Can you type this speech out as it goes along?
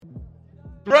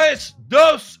Tres,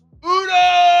 dos, uno!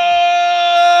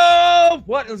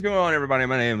 What is going on, everybody?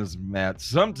 My name is Matt.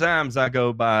 Sometimes I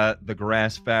go by the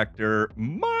Grass Factor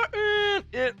Martin.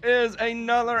 It is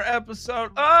another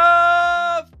episode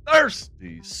of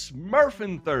Thirsty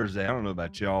Smurfing Thursday. I don't know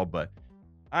about y'all, but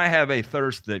I have a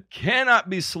thirst that cannot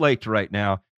be slaked right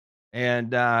now.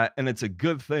 And it's a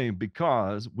good thing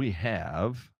because we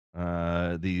have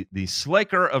the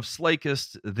slaker of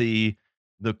slakest, the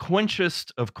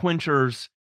quenchest of quenchers.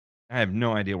 I have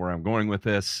no idea where I'm going with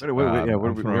this. Wait, yeah,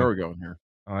 where are we going here?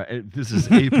 This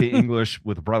is AP English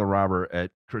with Brother Robert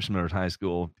at Christian Millers High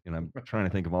School, and I'm trying to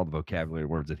think of all the vocabulary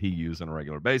words that he uses on a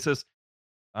regular basis.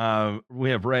 We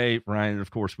have Ray, Ryan, and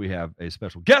of course we have a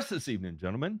special guest this evening,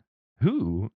 gentlemen.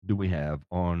 Who do we have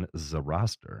on the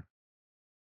roster?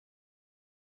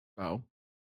 Oh,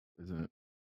 isn't it?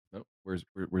 No, where's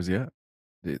he at?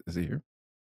 Is he here?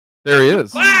 There he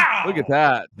is. Wow! Look at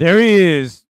that. There he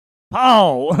is.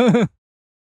 Pow!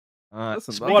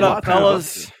 Listen, what up,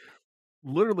 fellas?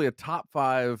 Literally a top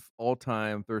 5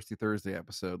 all-time Thirsty Thursday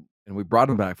episode, and we brought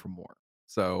him back for more.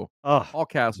 So, all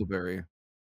Castleberry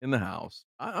in the house.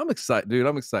 I'm excited, dude.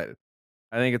 I'm excited.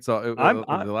 I think it's all. The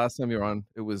last time you were on,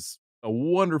 it was a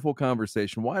wonderful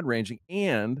conversation, wide-ranging,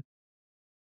 and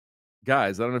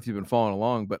guys, I don't know if you've been following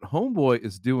along, but Homeboy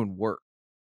is doing work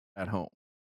at home.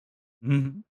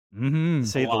 Mm-hmm.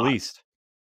 Say the least.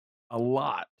 A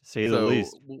lot. Say the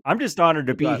least. I'm just honored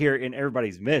to be here in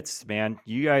everybody's midst, man.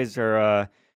 You guys are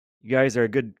a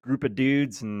good group of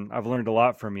dudes, and I've learned a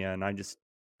lot from you, and I just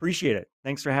appreciate it.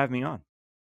 Thanks for having me on.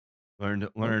 Learned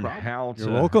how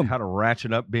to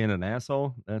ratchet up being an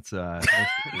asshole. That's what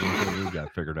we've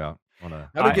got figured out. How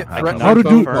to get how to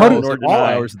do all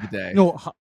hours of the day. No,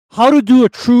 how to do a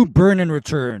true burn and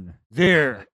return.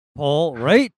 There, Paul.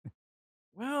 Right?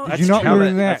 Well, did you not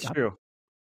learn that? That's true.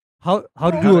 How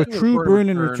to do a true burn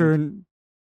and return?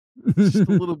 Just a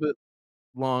little bit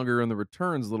longer, and the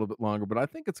return's a little bit longer, but I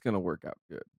think it's going to work out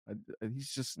good. He's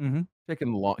just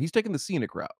taking He's taking the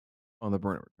scenic route on the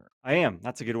burn and return. I am.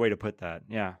 That's a good way to put that.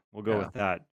 Yeah, we'll go with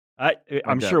that.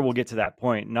 I'm sure we'll get to that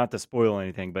point. Not to spoil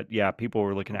anything, but yeah, people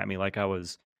were looking at me like I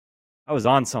was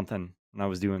on something when I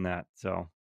was doing that. So.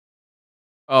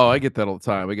 Oh, I get that all the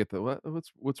time. I get that.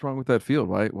 What's wrong with that field?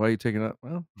 Why are you taking that?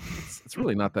 Well, it's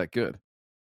really not that good.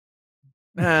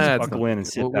 Just buckle in and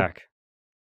sit back.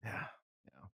 Yeah.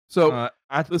 So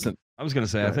listen. I was going to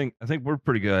say, I think we're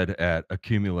pretty good at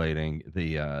accumulating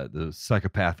the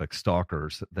psychopathic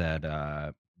stalkers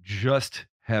that just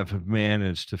have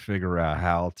managed to figure out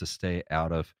how to stay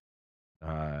out of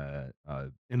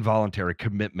involuntary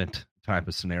commitment type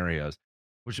of scenarios.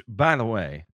 Which, by the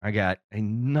way, I got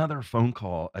another phone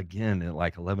call again at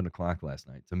like 11 o'clock last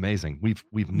night. It's amazing.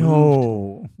 We've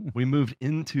moved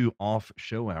into off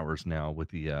show hours now with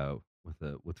the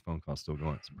phone calls still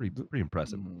going. It's pretty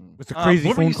impressive. With the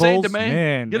crazy phone calls,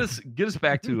 man. Get us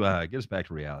back to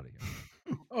reality.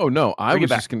 Oh no, I was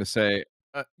just going to say,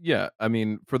 yeah. I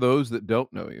mean, for those that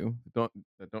don't know you, that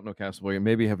don't know Castleberry, and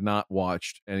maybe have not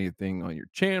watched anything on your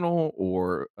channel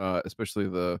or especially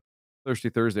the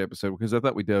Thirsty Thursday episode, because I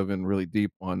thought we dove in really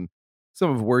deep on some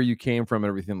of where you came from and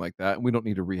everything like that. And we don't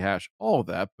need to rehash all of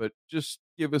that, but just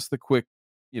give us the quick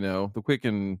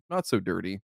and not so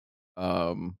dirty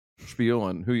spiel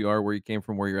on who you are, where you came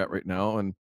from, where you're at right now,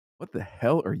 and what the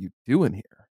hell are you doing here?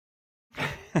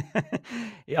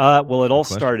 Well, it all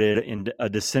started in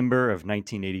December of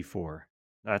 1984.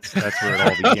 That's where it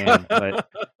all began. But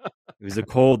it was a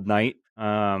cold night.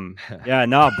 Born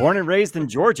and raised in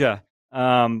Georgia.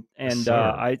 I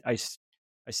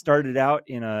started out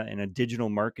in a digital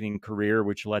marketing career,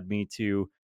 which led me to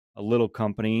a little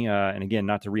company. And again,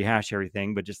 not to rehash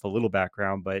everything, but just a little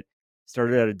background. But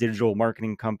started at a digital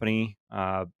marketing company,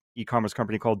 e-commerce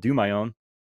company called Do My Own.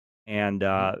 And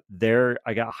there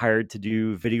I got hired to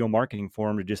do video marketing for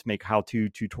them, to just make how-to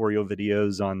tutorial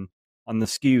videos on the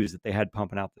SKUs that they had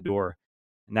pumping out the door.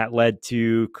 And that led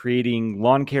to creating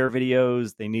lawn care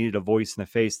videos. They needed a voice and a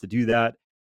face to do that.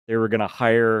 They were going to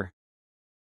hire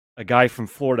a guy from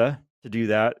Florida to do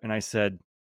that. And I said,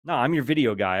 no, I'm your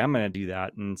video guy. I'm going to do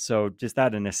that. And so just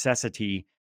out of necessity,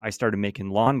 I started making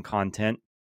lawn content.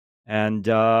 And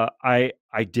I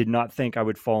did not think I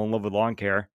would fall in love with lawn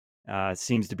care. It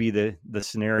seems to be the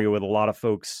scenario with a lot of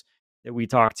folks that we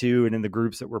talk to and in the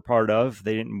groups that we're part of.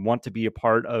 They didn't want to be a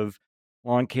part of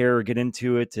lawn care or get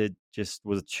into it. It just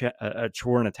was a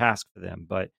chore and a task for them.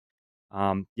 But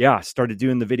I started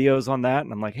doing the videos on that,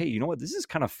 and I'm like, hey, you know what? This is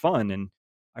kind of fun. And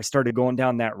I started going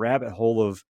down that rabbit hole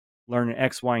of learning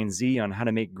X, Y, and Z on how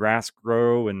to make grass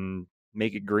grow and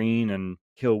make it green and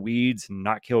kill weeds and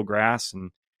not kill grass.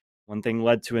 And one thing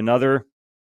led to another.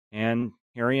 And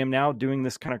here I am now doing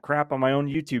this kind of crap on my own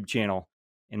YouTube channel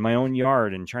in my own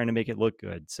yard and trying to make it look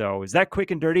good. So is that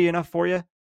quick and dirty enough for you?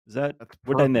 Is that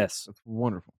what did I miss? That's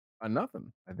wonderful.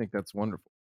 Nothing. I think that's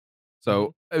wonderful. Mm-hmm.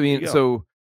 So I mean, so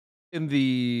in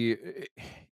the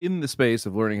space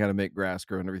of learning how to make grass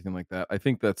grow and everything like that, I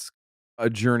think that's a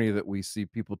journey that we see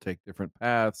people take different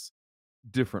paths,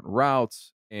 different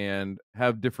routes, and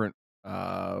have different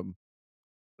I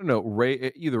don't know,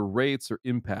 either rates or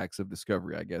impacts of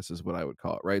discovery, I guess is what I would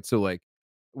call it, right? So like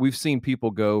we've seen people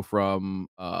go from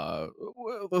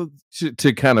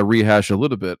to kind of rehash a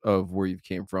little bit of where you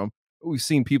came from. We've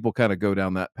seen people kind of go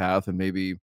down that path and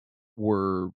maybe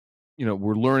we're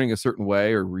we're learning a certain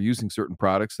way or we're using certain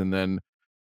products and then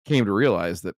came to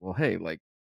realize that, well, hey, like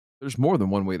there's more than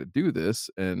one way to do this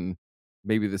and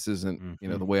maybe this isn't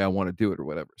the way I want to do it or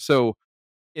whatever. So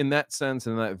in that sense,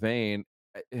 in that vein,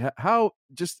 how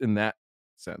just in that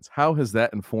sense, how has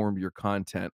that informed your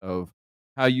content of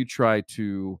how you try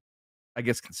to, I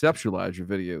guess, conceptualize your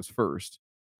videos first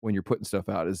when you're putting stuff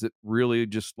out? Is it really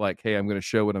just like, hey, I'm going to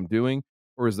show what I'm doing?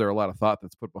 Or is there a lot of thought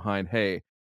that's put behind, hey,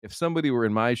 if somebody were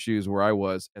in my shoes where I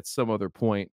was at some other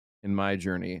point in my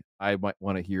journey, I might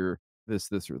want to hear this,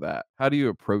 or that? How do you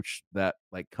approach that,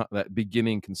 like that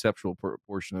beginning conceptual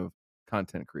portion of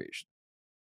content creation?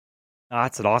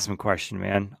 That's an awesome question,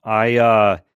 man.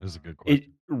 That's a good question. It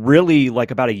really,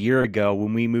 like about a year ago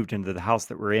when we moved into the house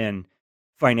that we're in,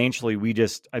 financially,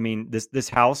 this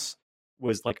house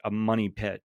was like a money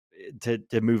pit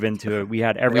to move into it. We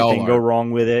had everything go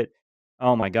wrong with it.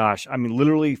 Oh my gosh. I mean,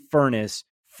 literally furnace,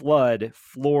 flood,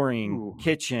 flooring,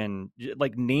 kitchen,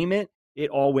 like name it, it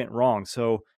all went wrong.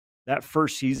 So that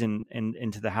first season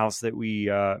into the house that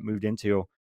we moved into,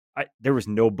 there was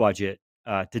no budget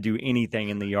to do anything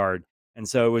in the yard. And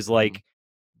so it was like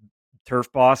Turf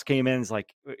Boss came in and is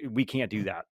like, we can't do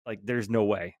that. Like, there's no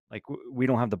way. Like, we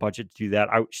don't have the budget to do that.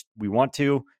 We want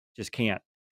to, just can't.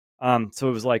 So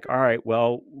it was like, all right,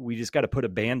 well, we just got to put a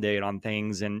Band-Aid on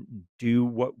things and do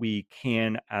what we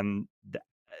can,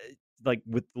 like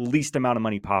with the least amount of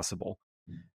money possible.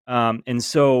 And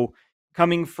so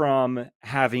coming from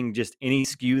having just any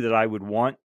SKU that I would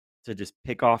want to just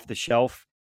pick off the shelf,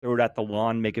 throw it at the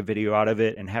lawn, make a video out of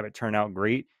it, and have it turn out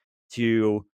great,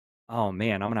 to, oh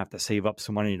man, I'm going to have to save up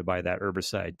some money to buy that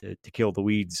herbicide to kill the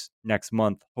weeds next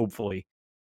month, hopefully.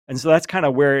 And so that's kind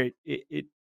of where it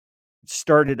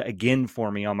started again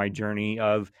for me on my journey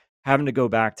of having to go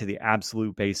back to the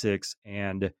absolute basics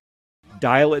and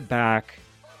dial it back,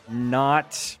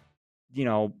 not,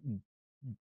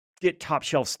 get top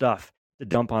shelf stuff to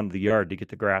dump onto the yard to get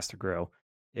the grass to grow.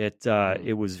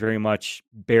 It was very much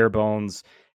bare bones,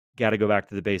 got to go back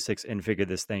to the basics and figure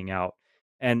this thing out.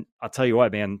 And I'll tell you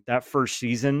what, man, that first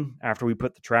season after we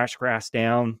put the trash grass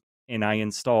down and I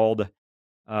installed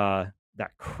that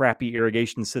crappy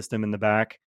irrigation system in the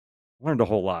back, learned a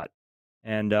whole lot.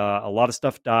 And a lot of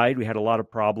stuff died. We had a lot of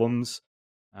problems,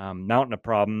 mountain of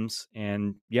problems.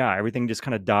 And yeah, everything just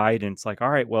kind of died. And it's like, all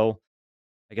right, well,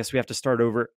 I guess we have to start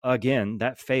over again.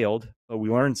 That failed, but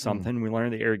we learned something. We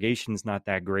learned that irrigation's not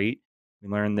that great. We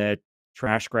learned that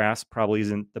trash grass probably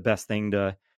isn't the best thing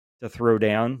to throw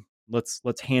down. Let's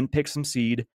hand pick some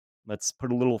seed. Let's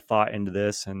put a little thought into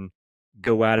this and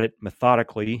go at it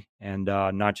methodically and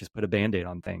not just put a Band-Aid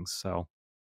on things. So,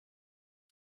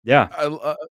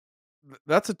 yeah.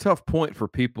 That's a tough point for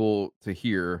people to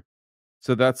hear.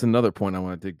 So that's another point I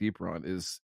want to dig deeper on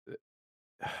is,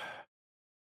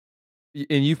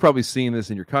 and you've probably seen this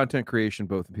in your content creation,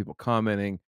 both in people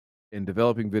commenting and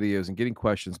developing videos and getting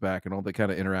questions back and all the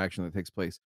kind of interaction that takes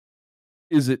place.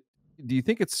 Do you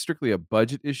think it's strictly a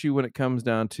budget issue when it comes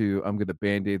down to, I'm going to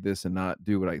Band-Aid this and not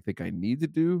do what I think I need to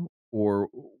do? Or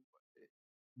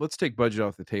let's take budget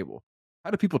off the table. How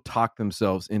do people talk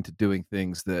themselves into doing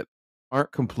things that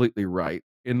aren't completely right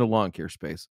in the lawn care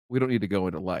space? We don't need to go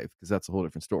into life because that's a whole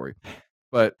different story.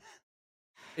 But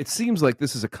it seems like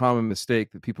this is a common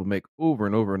mistake that people make over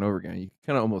and over and over again. You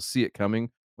kind of almost see it coming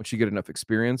once you get enough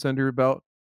experience under your belt.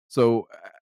 So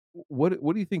what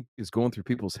do you think is going through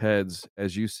people's heads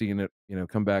as you've seen it,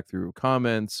 come back through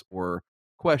comments or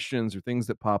questions or things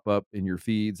that pop up in your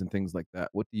feeds and things like that?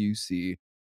 What do you see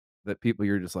that people,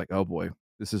 you're just like, oh boy,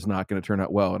 this is not going to turn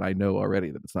out well? And I know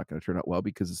already that it's not going to turn out well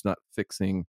because it's not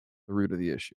fixing the root of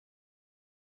the issue.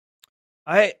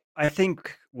 I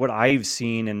think what I've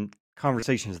seen in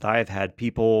conversations that I've had,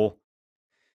 people,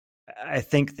 I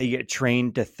think they get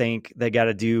trained to think they got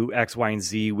to do X, Y, and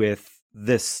Z with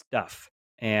this stuff.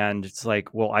 And it's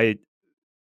like, well,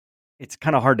 it's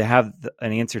kind of hard to have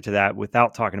an answer to that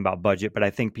without talking about budget. But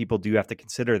I think people do have to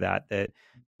consider that, oh,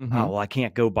 well, I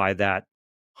can't go buy that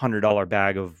 $100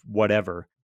 bag of whatever.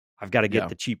 I've got to get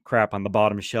the cheap crap on the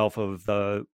bottom shelf of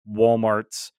the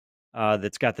Walmart's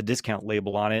that's got the discount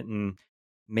label on it, and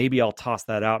maybe I'll toss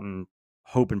that out and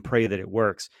hope and pray that it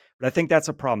works. But I think that's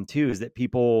a problem too, is that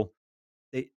people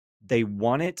they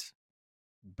want it,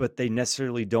 but they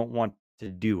necessarily don't want to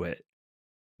do it.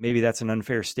 Maybe that's an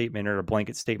unfair statement or a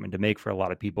blanket statement to make for a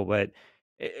lot of people, but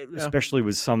especially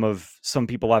with some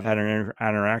people I've had an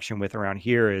interaction with around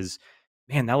here is,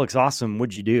 man, that looks awesome.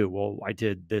 What'd you do? Well, I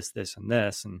did this, this, and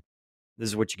this, and this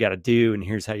is what you got to do, and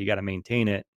here's how you got to maintain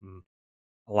it. And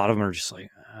a lot of them are just like,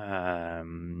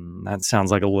 that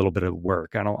sounds like a little bit of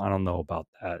work. I don't know about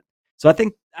that. So I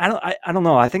think I don't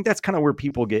know. I think that's kind of where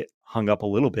people get hung up a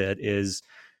little bit, is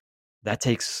that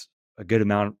takes a good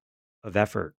amount of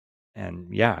effort.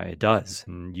 And yeah, it does.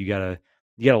 And you gotta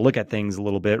look at things a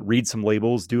little bit, read some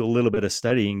labels, do a little bit of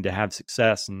studying to have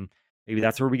success. And maybe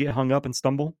that's where we get hung up and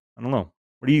stumble. I don't know.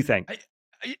 What do you think? I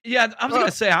was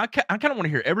gonna say I kind of want to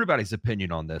hear everybody's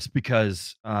opinion on this,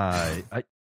 because how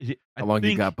long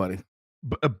you got, buddy?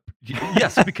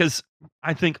 Yes, because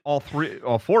I think all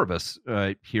four of us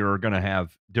here are going to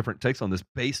have different takes on this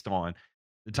based on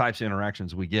the types of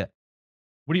interactions we get.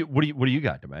 What do you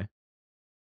got, Demay?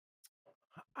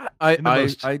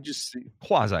 I just see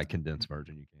quasi condensed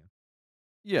version you can.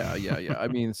 Yeah. I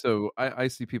mean, so I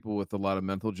see people with a lot of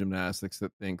mental gymnastics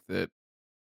that think that,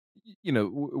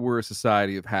 we're a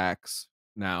society of hacks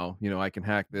now. I can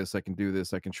hack this, I can do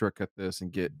this, I can shortcut this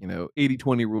and get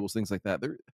 80-20 rules, things like that.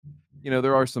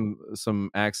 There are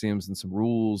some axioms and some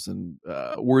rules and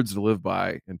words to live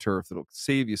by in turf that'll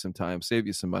save you some time, save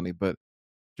you some money. But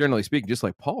generally speaking, just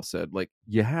like Paul said, like,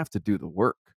 you have to do the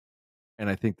work. And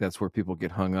I think that's where people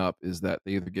get hung up, is that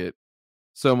they either get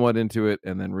somewhat into it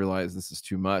and then realize this is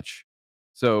too much.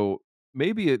 So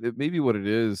maybe what it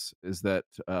is that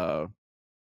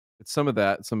it's some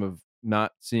of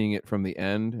not seeing it from the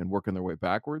end and working their way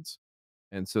backwards.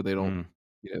 And so they don't,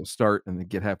 start and then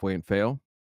get halfway and fail.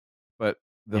 But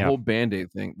the whole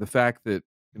Band-Aid thing, the fact that,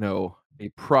 a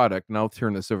product, and I'll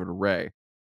turn this over to Ray.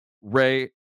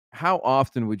 Ray, how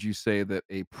often would you say that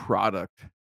a product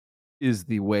is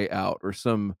the way out, or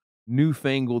some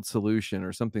newfangled solution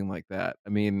or something like that? I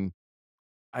mean,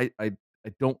 I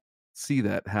don't see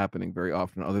that happening very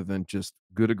often, other than just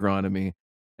good agronomy.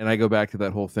 And I go back to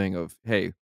that whole thing of,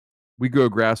 hey, we grow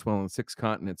grass well on 6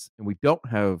 continents, and we don't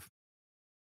have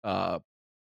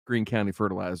Green County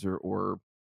Fertilizer or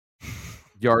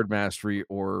Yard Mastery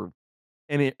or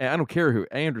any, I don't care who,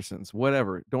 Anderson's,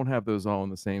 whatever, don't have those all on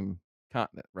the same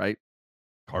continent, right?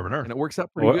 Carbon Earth. And it works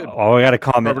out pretty good. Oh, I got a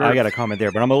comment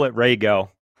there, but I'm gonna let Ray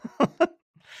go.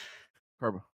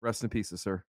 Carbon, rest in pieces,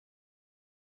 sir.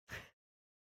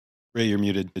 Ray, you're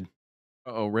muted.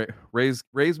 Oh, Ray's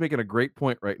making a great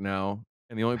point right now,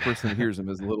 and the only person that hears him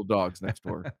is the little dogs next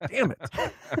door. Damn it!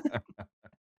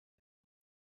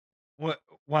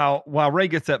 While Ray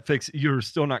gets that fix, you're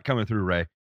still not coming through, Ray.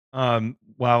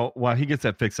 While he gets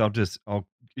that fix, I'll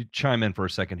chime in for a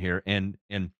second here, and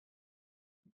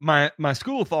my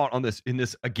school of thought on this,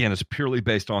 again, is purely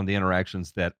based on the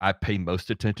interactions that I pay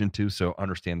most attention to. So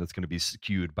understand that's going to be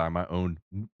skewed by my own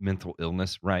mental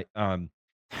illness, right?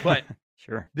 But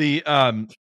sure.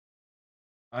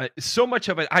 So much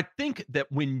of it, I think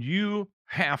that when you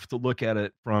have to look at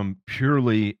it from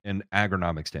purely an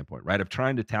agronomic standpoint, right, of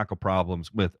trying to tackle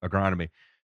problems with agronomy,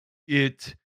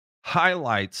 it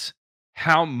highlights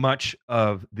how much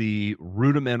of the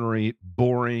rudimentary,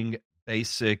 boring,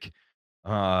 basic,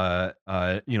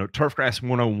 turfgrass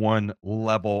 101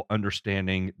 level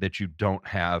understanding that you don't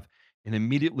have, and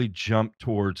immediately jump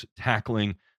towards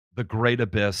tackling the great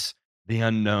abyss, the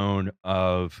unknown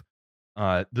of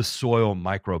the soil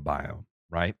microbiome,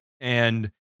 right?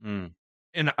 And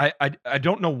I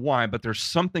don't know why, but there's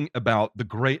something about the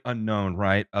great unknown,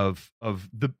 right, of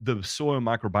the soil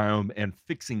microbiome and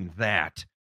fixing that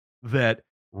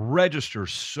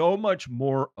registers so much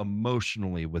more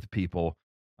emotionally with people.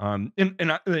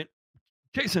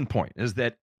 Case in point is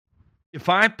that if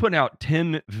I put out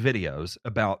 10 videos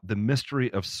about the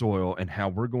mystery of soil and how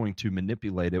we're going to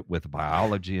manipulate it with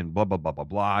biology and blah, blah, blah, blah,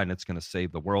 blah, and it's going to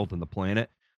save the world and the planet,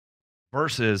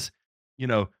 versus,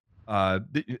 the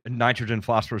nitrogen,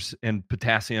 phosphorus, and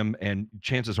potassium, and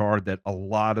chances are that a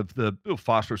lot of the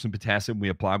phosphorus and potassium we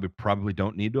apply, we probably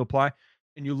don't need to apply.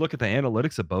 And you look at the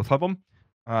analytics of both of them,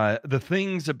 the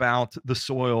things about the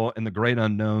soil and the great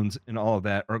unknowns and all of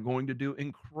that are going to do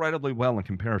incredibly well in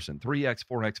comparison. 3x,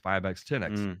 4x, 5x,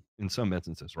 10x in some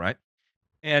instances, right?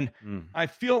 And I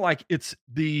feel like it's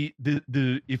the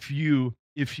if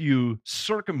you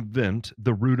circumvent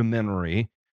the rudimentary,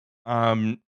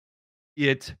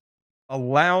 it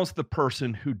allows the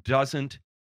person who doesn't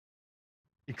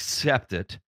accept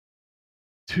it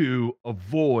to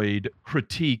avoid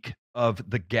critique of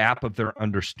the gap of their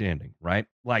understanding, right?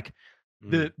 Like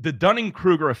the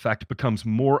Dunning-Kruger effect becomes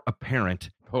more apparent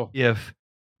if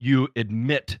you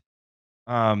admit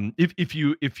if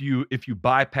you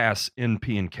bypass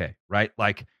NP and K, right?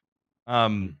 Like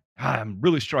I'm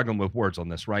really struggling with words on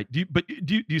this, right? Do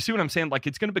you see what I'm saying? Like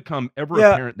it's going to become ever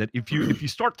apparent that if you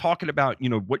start talking about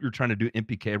what you're trying to do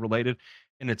NPK related,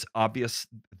 and it's obvious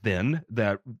then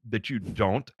that you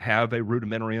don't have a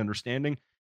rudimentary understanding,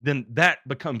 then that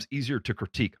becomes easier to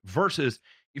critique. Versus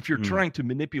if you're trying to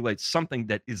manipulate something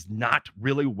that is not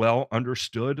really well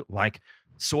understood, like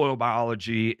soil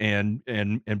biology and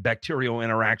bacterial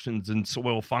interactions and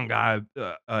soil fungi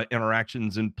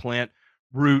interactions and plant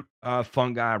root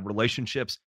fungi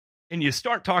relationships, and you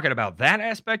start talking about that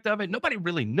aspect of it, nobody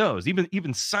really knows.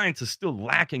 Even science is still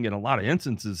lacking in a lot of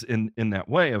instances in that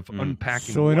way of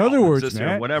unpacking. So in other words,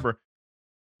 Matt, whatever.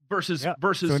 Versus so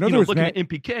looking Matt, at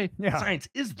NPK, science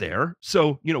is there.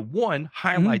 So one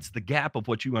highlights the gap of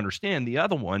what you understand. The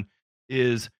other one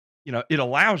is it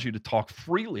allows you to talk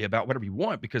freely about whatever you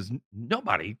want because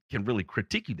nobody can really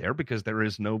critique you there because there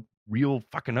is no real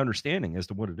fucking understanding as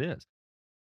to what it is.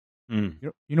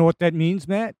 You know what that means,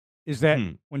 Matt? Is that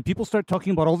when people start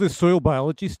talking about all this soil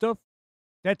biology stuff,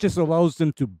 that just allows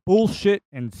them to bullshit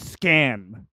and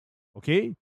scam.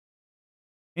 Okay?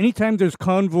 Anytime there's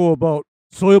convo about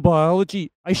soil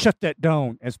biology, I shut that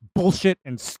down as bullshit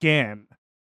and scam.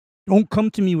 Don't come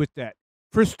to me with that.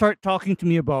 First start talking to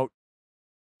me about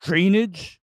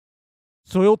drainage,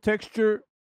 soil texture,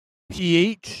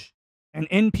 pH, and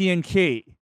NP and K.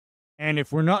 And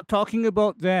if we're not talking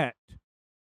about that,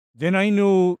 then I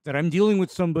know that I'm dealing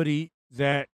with somebody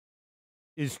that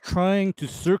is trying to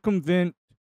circumvent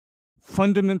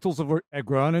fundamentals of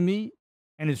agronomy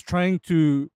and is trying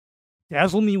to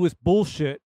dazzle me with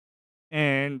bullshit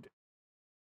and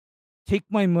take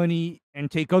my money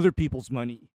and take other people's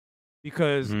money.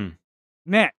 Because,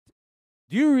 Matt,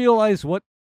 do you realize what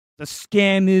the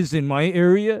scam is in my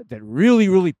area that really,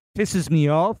 really pisses me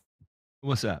off?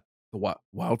 What's that? The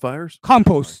wildfires?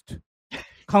 Compost.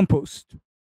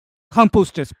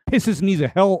 Compost just pisses me the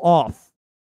hell off.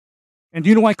 And do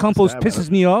you know why compost pisses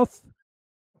me off?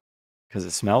 Because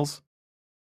it smells?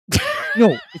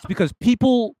 No, it's because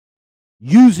people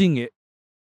using it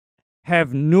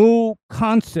have no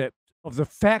concept of the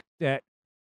fact that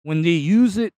when they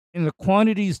use it in the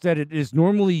quantities that it is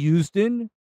normally used in,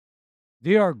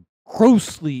 they are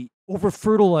grossly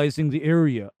over-fertilizing the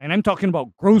area. And I'm talking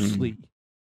about grossly.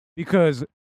 Because,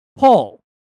 Paul,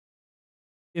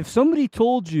 if somebody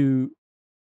told you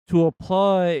to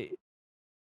apply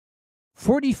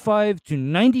 45 to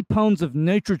 90 pounds of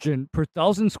nitrogen per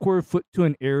 1,000 square foot to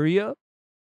an area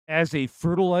as a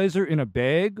fertilizer in a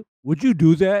bag, would you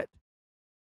do that?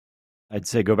 I'd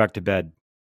say go back to bed.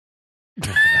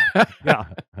 Yeah.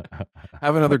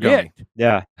 Have another gummy.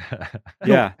 Yeah.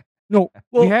 Yeah. No,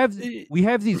 well, we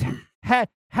have these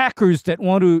hackers that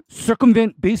want to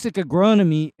circumvent basic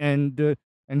agronomy and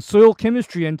soil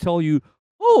chemistry and tell you,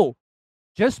 oh,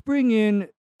 just bring in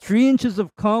 3 inches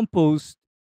of compost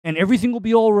and everything will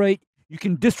be all right. You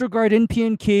can disregard NP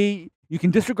and K. You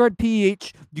can disregard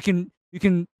pH. You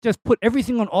can just put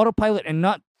everything on autopilot and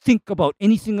not think about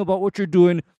anything about what you're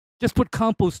doing. Just put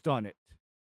compost on it.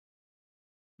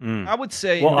 I would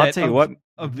say I'll tell you what.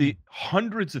 Of the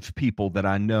hundreds of people that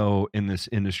I know in this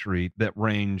industry that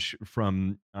range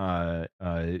from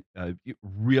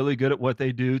really good at what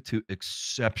they do to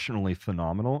exceptionally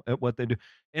phenomenal at what they do.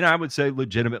 And I would say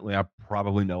legitimately, I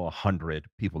probably know 100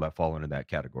 people that fall into that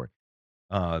category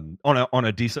on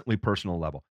a decently personal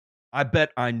level. I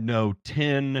bet I know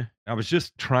 10. I was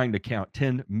just trying to count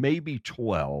 10, maybe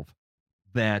 12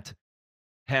 that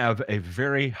have a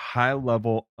very high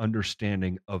level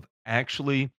understanding of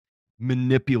actually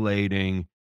manipulating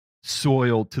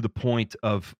soil to the point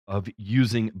of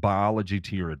using biology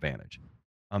to your advantage.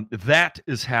 That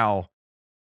is how,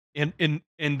 and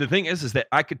the thing is that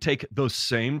I could take those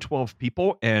same 12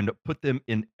 people and put them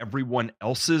in everyone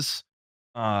else's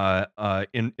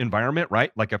environment,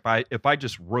 right? Like if I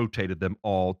just rotated them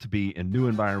all to be in new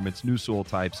environments, new soil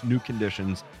types, new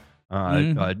conditions,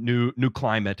 new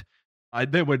climate,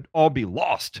 they would all be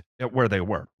lost at where they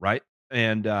were, right?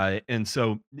 And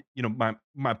so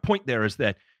my point there is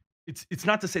that it's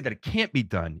not to say that it can't be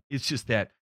done. It's just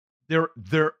that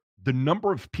the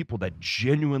number of people that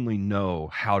genuinely know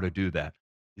how to do that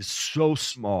is so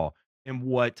small, and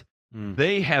what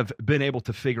they have been able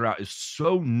to figure out is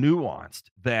so nuanced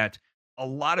that a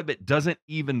lot of it doesn't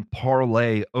even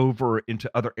parlay over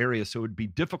into other areas. So it would be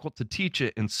difficult to teach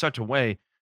it in such a way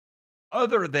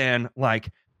other than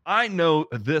like, I know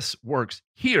this works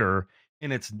here,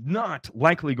 and it's not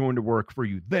likely going to work for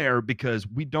you there because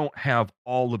we don't have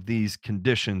all of these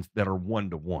conditions that are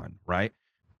one-to-one, right?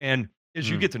 And as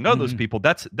you get to know those people,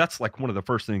 that's like one of the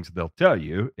first things they'll tell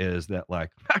you is that,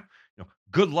 like,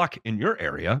 good luck in your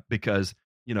area because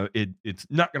it's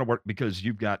not going to work because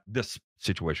you've got this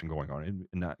situation going on, and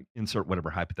not insert whatever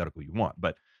hypothetical you want.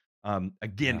 But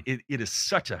again, it is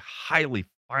such a highly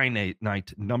finite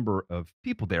number of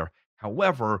people there.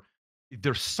 However,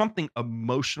 there's something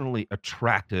emotionally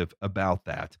attractive about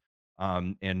that.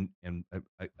 Again,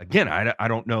 I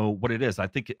don't know what it is. I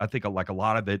think like a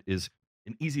lot of it is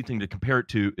an easy thing to compare it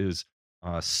to is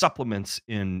supplements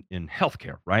in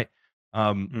healthcare, right?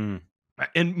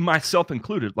 And myself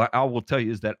included. Like I will tell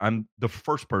you is that I'm the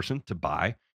first person to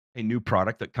buy a new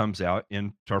product that comes out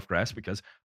in turf grass because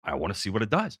I want to see what it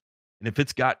does. And if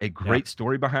it's got a great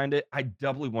story behind it, I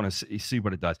doubly want to see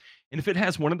what it does. And if it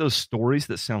has one of those stories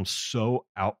that sounds so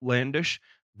outlandish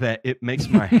that it makes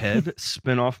my head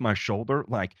spin off my shoulder,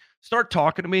 like start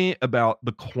talking to me about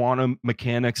the quantum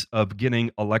mechanics of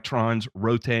getting electrons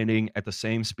rotating at the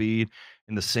same speed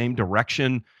in the same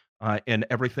direction, and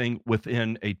everything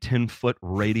within a 10-foot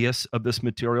radius of this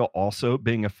material also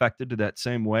being affected to that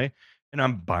same way. And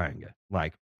I'm buying it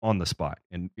like on the spot.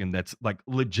 And that's like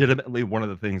legitimately one of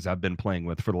the things I've been playing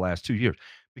with for the last 2 years,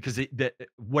 because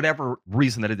whatever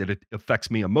reason that it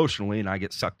affects me emotionally and I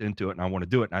get sucked into it and I want to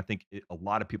do it. And I think a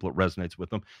lot of people, it resonates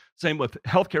with them. Same with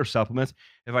healthcare supplements.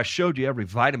 If I showed you every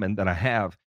vitamin that I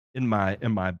have in my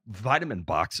vitamin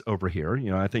box over here,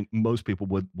 I think most people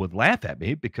would laugh at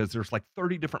me because there's like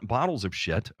 30 different bottles of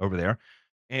shit over there.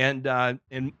 And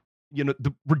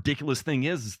the ridiculous thing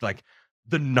is like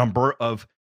the number of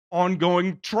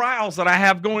ongoing trials that I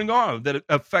have going on that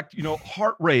affect,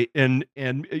 heart rate and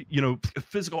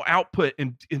physical output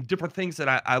and different things that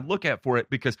I look at for it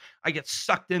because I get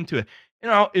sucked into it. And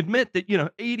I'll admit that,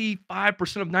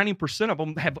 85% of 90% of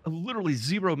them have literally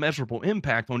zero measurable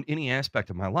impact on any aspect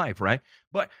of my life. Right.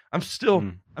 But I'm still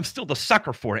the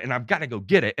sucker for it, and I've got to go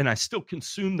get it. And I still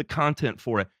consume the content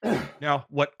for it. Now,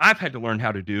 what I've had to learn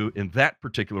how to do in that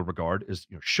particular regard is,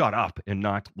 shut up and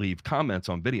not leave comments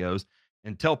on videos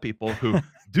and tell people who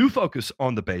do focus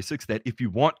on the basics that if you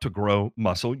want to grow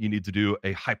muscle, you need to do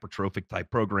a hypertrophic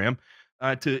type program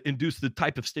to induce the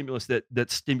type of stimulus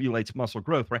that stimulates muscle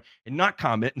growth, right? And not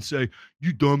comment and say,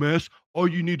 you dumbass, all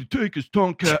you need to take is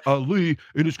Tonkat Ali,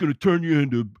 and it's going to turn you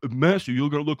into a master. You're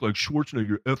going to look like Schwarzenegger,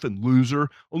 you effing loser.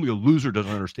 Only a loser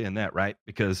doesn't understand that, right?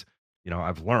 Because,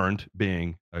 I've learned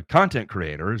being a content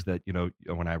creator is that,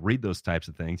 when I read those types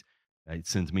of things, it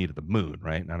sends me to the moon,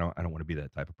 right? And I don't want to be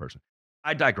that type of person.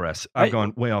 I digress. I've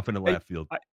gone way off into left field.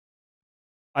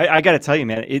 I got to tell you,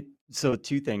 man, so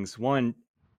two things. One,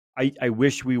 I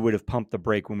wish we would have pumped the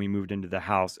brake when we moved into the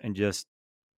house and just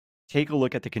take a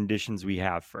look at the conditions we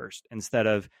have first, instead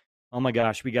of, oh my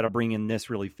gosh, we got to bring in this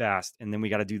really fast, and then we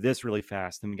got to do this really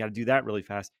fast, and we got to do that really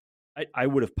fast. I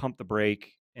would have pumped the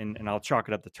brake, and I'll chalk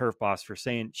it up to Turf Boss for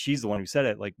saying, she's the one who said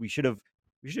it. Like we should have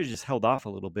just held off a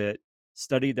little bit,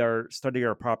 studied our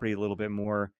property a little bit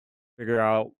more, figure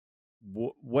out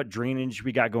what drainage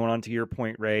we got going on, to your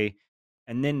point, Ray,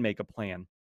 and then make a plan.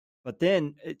 But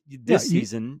then this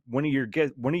season, one of your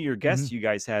guests you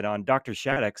guys had on, Dr.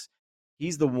 Shaddix,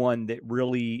 he's the one that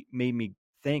really made me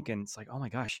think. And it's like, oh my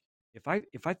gosh, if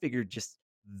I figured just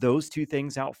those two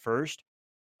things out first,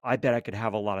 I bet I could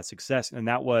have a lot of success. And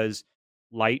that was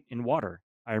light and water.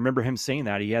 I remember him saying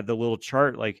that. He had the little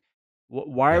chart, like,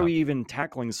 why are we even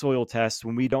tackling soil tests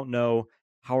when we don't know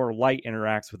how our light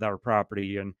interacts with our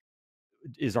property, and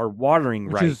is our watering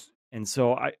right? And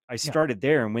so I started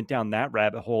there and went down that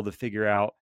rabbit hole to figure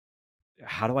out,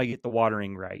 how do I get the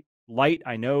watering right? Light,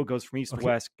 I know, goes from east to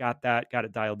west. Got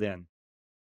it dialed in.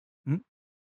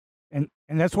 And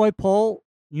that's why, Paul,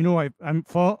 I'm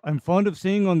fond of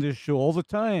saying on this show all the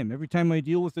time, every time I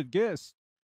deal with a guest,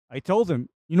 I tell them,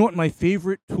 you know what my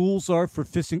favorite tools are for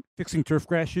fixing turf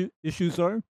grass issues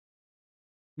are? You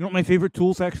know what my favorite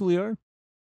tools actually are?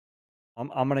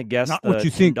 I'm going to guess not the what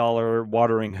you think. $10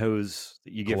 watering hose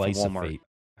that you get from Walmart.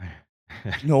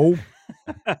 No.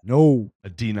 A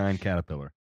D9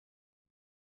 Caterpillar.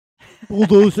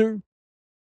 Bulldozer,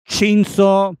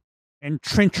 chainsaw, and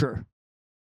trencher.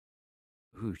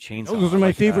 Ooh, chainsaw. Those are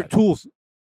my favorite tools.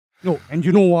 No, and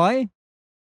you know why?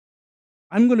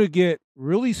 I'm going to get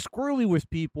really squirrely with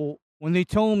people when they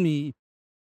tell me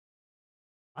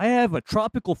I have a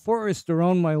tropical forest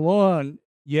around my lawn,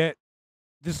 yet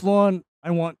I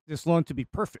want this lawn to be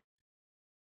perfect.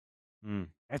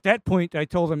 At that point, I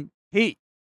tell them, hey,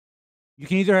 you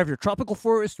can either have your tropical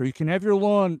forest or you can have your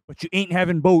lawn, but you ain't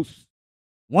having both.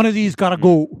 One of these got to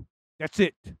go. That's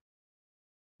it.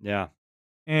 Yeah.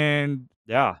 And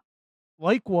yeah,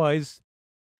 likewise,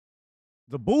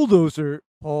 the bulldozer,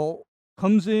 Paul,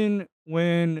 comes in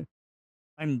when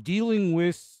I'm dealing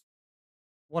with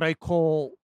what I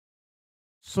call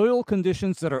soil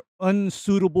conditions that are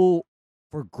unsuitable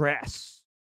for grass.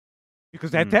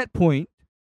 Because at that point,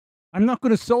 I'm not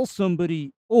going to sell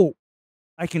somebody, oh,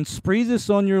 I can spray this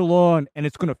on your lawn and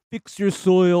it's going to fix your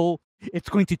soil. It's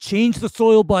going to change the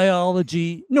soil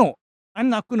biology. No, I'm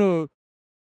not going to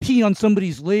pee on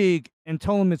somebody's leg and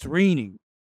tell them it's raining.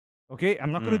 Okay?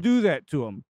 I'm not going to do that to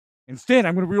them. Instead,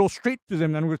 I'm going to be real straight to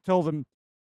them and I'm going to tell them,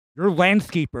 your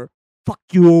landscaper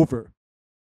fucked you over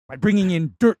by bringing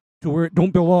in dirt to where it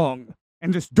don't belong.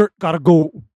 And this dirt got to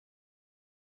go.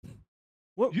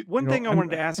 One thing I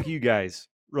wanted to ask you guys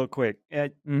real quick.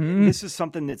 This is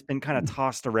something that's been kind of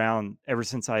tossed around ever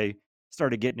since I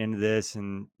started getting into this,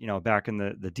 and back in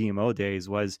the DMO days,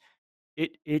 was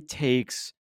it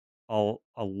takes a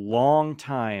long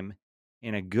time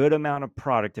and a good amount of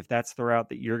product, if that's the route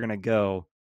that you're going to go,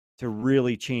 to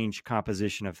really change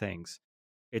composition of things.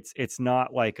 It's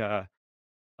not like a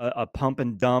pump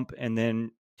and dump, and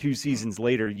then 2 seasons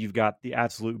later you've got the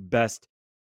absolute best,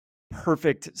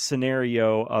 perfect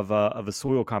scenario of a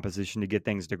soil composition to get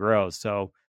things to grow.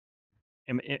 So,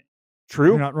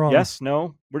 true? You're not wrong. Yes,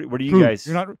 no. What do you guys?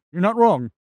 You're not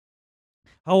wrong.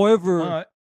 However,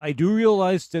 I do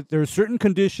realize that there are certain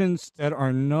conditions that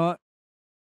are not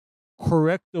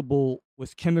correctable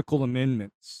with chemical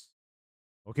amendments.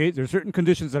 Okay, there are certain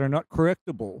conditions that are not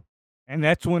correctable, and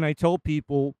that's when I tell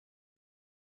people,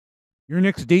 your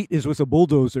next date is with a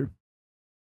bulldozer.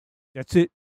 That's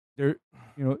it. Your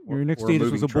next date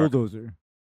is with a bulldozer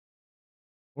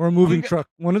or a moving truck.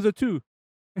 One of the two.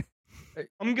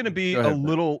 I'm going to be a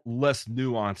little less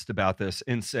nuanced about this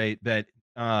and say that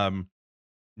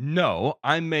no,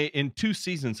 I may in 2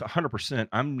 seasons, 100%,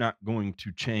 I'm not going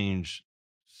to change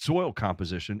soil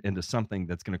composition into something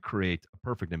that's going to create a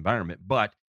perfect environment.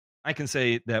 But I can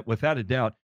say that without a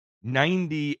doubt,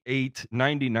 98,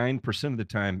 99% of the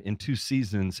time in 2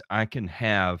 seasons, I can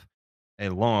have a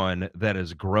lawn that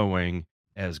is growing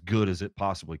as good as it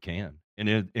possibly can.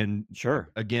 And sure,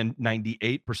 again,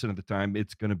 98% of the time,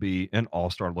 it's going to be an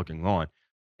all-star looking lawn.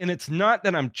 And it's not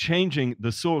that I'm changing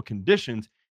the soil conditions.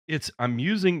 It's I'm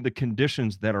using the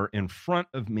conditions that are in front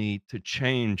of me to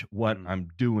change what I'm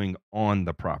doing on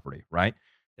the property, right?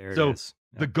 There it is.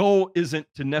 Yep. The goal isn't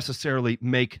to necessarily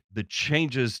make the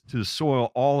changes to the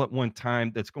soil all at one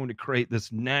time that's going to create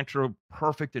this natural,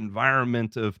 perfect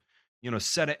environment of,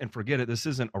 set it and forget it. This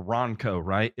isn't a Ronco,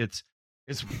 right? It's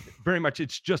very much,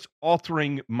 it's just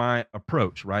altering my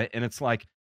approach, right? And it's like,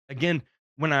 again,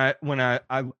 when I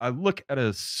look at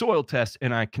a soil test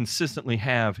and I consistently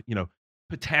have,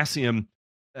 potassium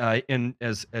in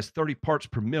as 30 parts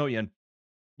per million,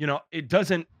 it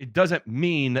doesn't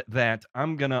mean that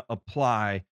I'm going to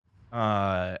apply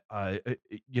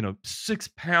 6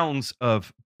 pounds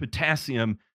of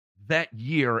potassium that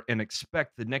year and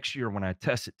expect the next year when I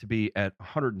test it to be at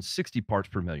 160 parts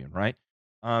per million, right?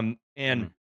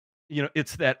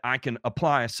 It's that I can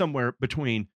apply somewhere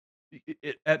between,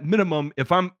 at minimum, if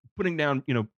I'm putting down,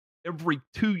 every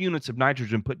 2 units of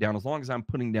nitrogen put down, as long as I'm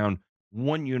putting down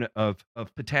 1 unit of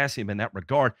potassium in that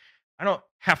regard, I don't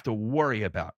have to worry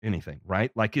about anything,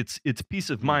 right? Like it's peace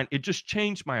of mind. It just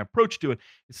changed my approach to it.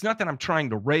 It's not that I'm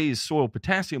trying to raise soil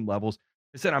potassium levels.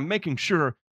 It's that I'm making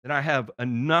sure that I have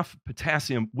enough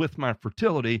potassium with my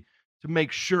fertility to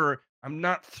make sure I'm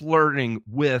not flirting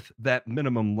with that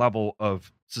minimum level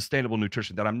of sustainable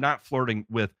nutrition, that I'm not flirting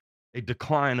with a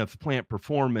decline of plant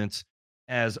performance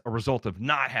as a result of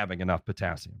not having enough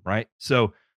potassium, right?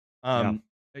 So,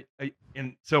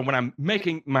 and so when I'm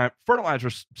making my fertilizer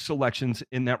selections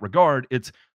in that regard,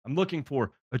 I'm looking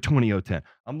for a 20-0-10.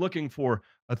 I'm looking for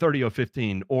a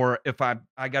 30-0-15, or if I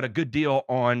got a good deal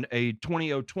on a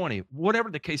 20-0-20, whatever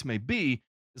the case may be,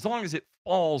 as long as it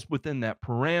falls within that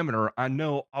parameter, I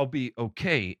know I'll be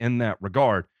okay in that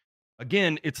regard.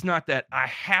 Again, it's not that I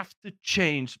have to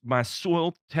change my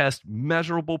soil test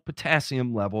measurable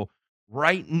potassium level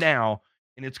right now,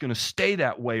 and it's going to stay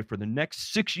that way for the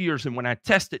next 6 years. And when I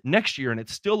test it next year and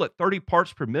it's still at 30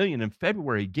 parts per million in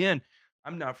February again,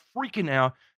 I'm not freaking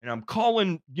out, and I'm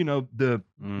calling,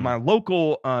 my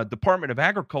local Department of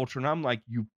Agriculture, and I'm like,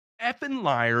 you effing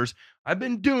liars. I've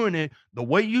been doing it the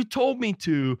way you told me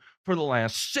to for the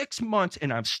last 6 months,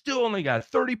 and I've still only got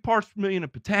 30 parts per million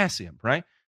of potassium, right?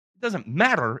 It doesn't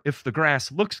matter if the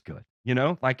grass looks good,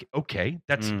 okay,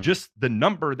 that's just the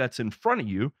number that's in front of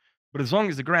you. But as long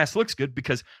as the grass looks good,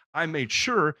 because I made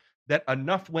sure that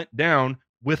enough went down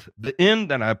with the end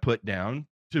that I put down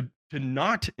to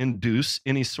not induce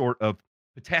any sort of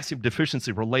potassium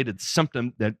deficiency related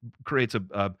symptom that creates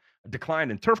a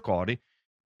decline in turf quality.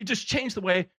 It just changed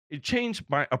it changed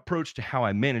my approach to how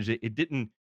I manage it.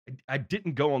 I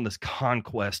didn't go on this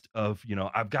conquest of,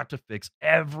 I've got to fix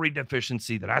every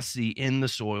deficiency that I see in the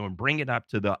soil and bring it up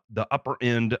to the upper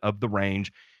end of the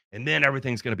range. And then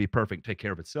everything's going to be perfect, take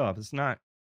care of itself. It's not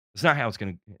how it's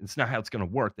going to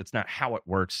work. That's not how it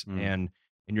works. And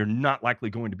you're not likely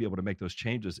going to be able to make those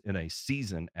changes in a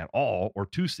season at all, or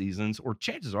 2 seasons, or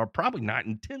chances are probably not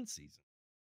in 10 seasons.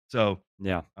 So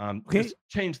just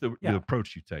change the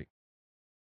approach you take.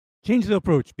 Change the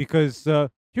approach, because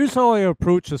here's how I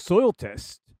approach a soil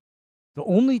test. The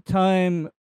only time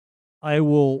I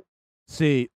will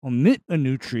say omit a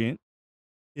nutrient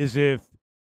is if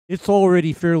it's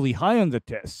already fairly high on the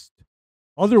test.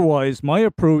 Otherwise, my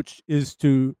approach is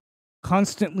to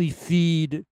constantly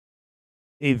feed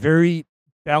a very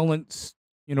balanced,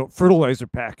 fertilizer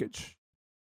package.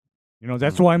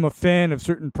 That's why I'm a fan of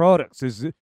certain products.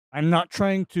 I'm not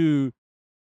trying to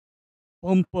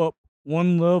bump up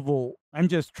one level. I'm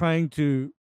just trying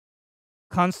to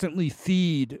constantly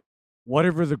feed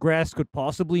whatever the grass could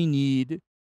possibly need.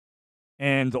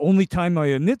 And the only time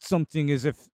I omit something is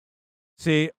if,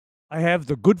 say, I have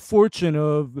the good fortune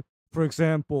of, for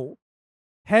example,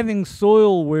 having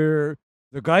soil where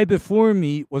the guy before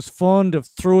me was fond of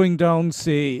throwing down,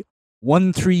 say,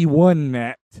 131,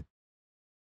 Matt.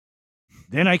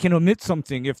 Then I can omit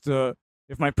something if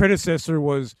my predecessor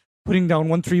was putting down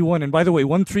 131. And by the way,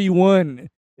 131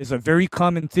 is a very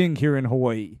common thing here in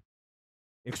Hawaii.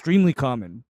 Extremely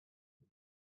common.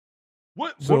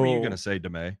 What were you going to say,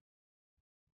 DeMay?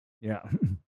 Yeah.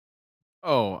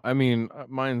 Oh, I mean,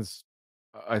 mine's,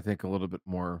 I think, a little bit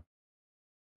more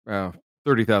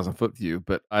 30,000 foot view,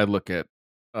 but I look at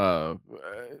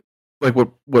like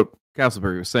what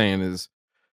Castleberry was saying is,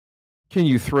 can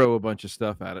you throw a bunch of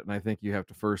stuff at it? And I think you have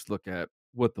to first look at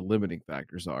what the limiting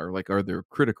factors are. Like, are there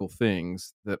critical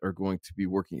things that are going to be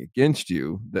working against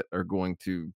you that are going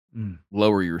to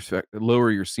lower your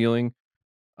ceiling?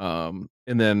 And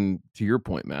then, to your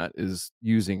point, Matt, is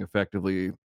using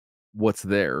effectively what's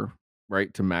there,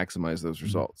 right, to maximize those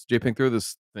results. J-Pink, throw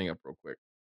this thing up real quick.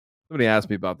 Somebody asked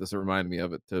me about this. It reminded me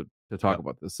of it to talk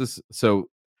about this. So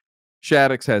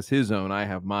Shaddix has his own. I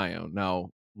have my own.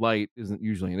 Now, light isn't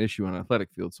usually an issue on athletic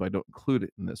field, so I don't include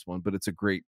it in this one, but it's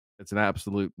an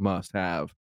absolute must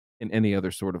have in any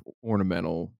other sort of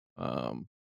ornamental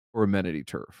or amenity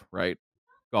turf, right?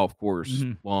 Golf course,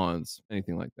 lawns,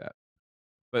 anything like that.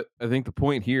 But I think the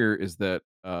point here is that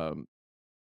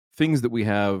things that we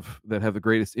have that have the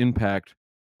greatest impact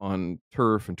on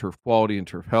turf and turf quality and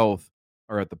turf health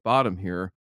are at the bottom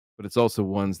here, but it's also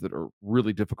ones that are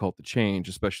really difficult to change,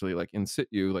 especially like in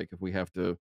situ, like if we have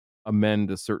to amend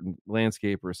a certain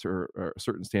landscape or a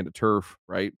certain stand of turf,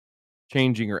 right?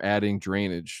 Changing or adding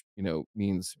drainage,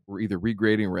 means we're either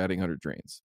regrading or adding under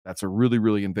drains. That's a really,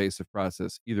 really invasive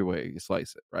process. Either way you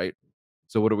slice it, right?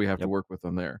 So what do we have to work with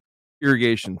on there?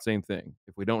 Irrigation, same thing.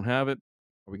 If we don't have it,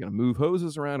 are we going to move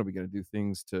hoses around? Are we going to do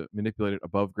things to manipulate it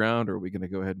above ground? Or are we going to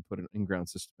go ahead and put an in-ground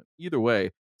system in? Either way,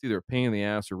 it's either a pain in the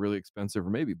ass or really expensive, or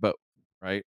maybe both,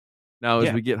 right? Now,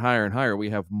 as we get higher and higher, we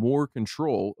have more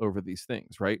control over these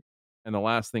things, right? And the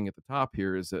last thing at the top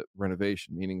here is that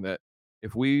renovation, meaning that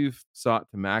if we've sought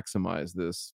to maximize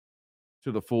this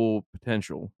to the full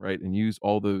potential, right, and use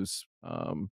all those,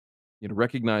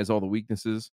 recognize all the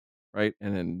weaknesses, right,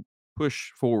 and then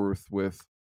push forth with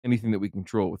anything that we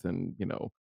control within,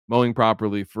 mowing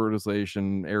properly,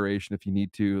 fertilization, aeration if you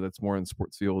need to. That's more in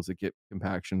sports fields that get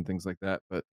compaction, things like that.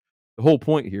 But the whole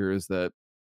point here is that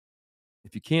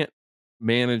if you can't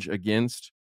manage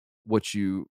against what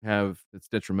you have that's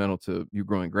detrimental to you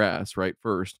growing grass, right,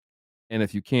 first, and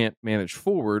if you can't manage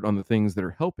forward on the things that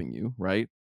are helping you, right,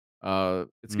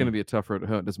 it's going to be a tough road to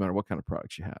hoe. It doesn't matter what kind of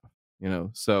products you have,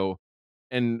 so.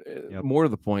 And more to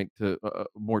the point, to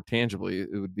more tangibly,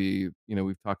 it would be,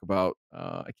 we've talked about,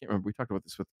 I can't remember, we talked about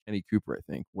this with Kenny Cooper, I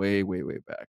think, way, way, way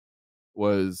back,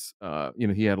 was,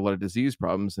 he had a lot of disease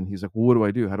problems, and he's like, well, what do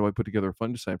I do? How do I put together a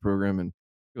fungicide program? And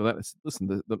listen,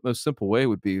 the most simple way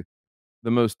would be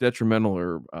the most detrimental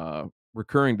or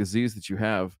recurring disease that you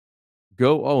have,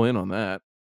 go all in on that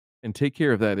and take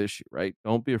care of that issue, right?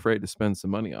 Don't be afraid to spend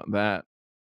some money on that,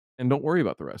 and don't worry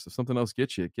about the rest. If something else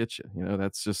gets you, it gets you.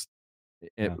 That's just.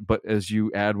 But as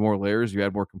you add more layers, you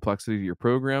add more complexity to your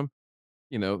program.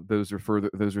 Those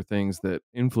are things that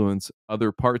influence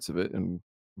other parts of it. And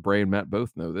Bray and Matt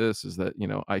both know this, is that,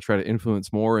 I try to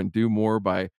influence more and do more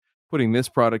by putting this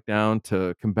product down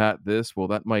to combat this. Well,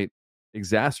 that might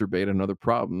exacerbate another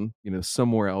problem,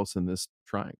 somewhere else in this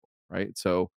triangle. Right.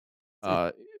 So,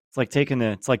 It's like taking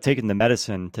the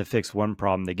medicine to fix one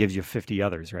problem that gives you 50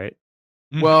 others, right?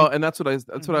 Well, and that's what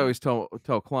I always tell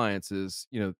clients is,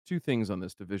 two things on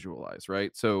this to visualize,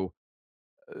 right? So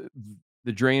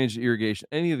the drainage, irrigation,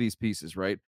 any of these pieces,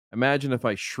 right? Imagine if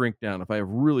I shrink down, if I have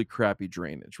really crappy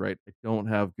drainage, right? I don't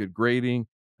have good grading,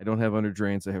 I don't have under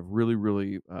drains, I have really,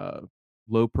 really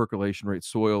low percolation rate,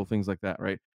 soil, things like that,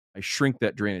 right? I shrink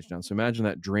that drainage down. So imagine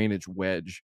that drainage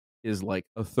wedge is like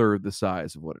a third the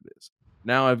size of what it is.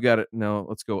 Now I've got it. Now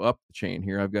let's go up the chain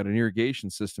here. I've got an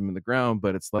irrigation system in the ground,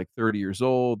 but it's like 30 years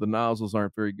old. The nozzles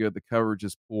aren't very good. The coverage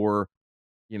is poor.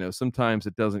 Sometimes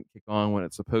it doesn't kick on when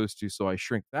it's supposed to. So I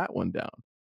shrink that one down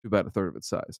to about a third of its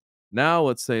size. Now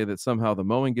let's say that somehow the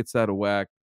mowing gets out of whack.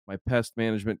 My pest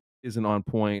management isn't on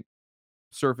point.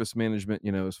 Surface management,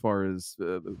 as far as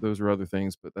those are other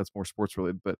things, but that's more sports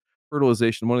related. But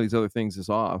fertilization, one of these other things is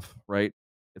off, right?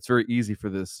 It's very easy for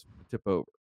this to tip over.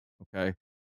 Okay.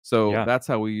 So that's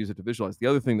how we use it to visualize. The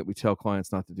other thing that we tell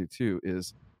clients not to do too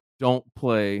is don't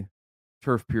play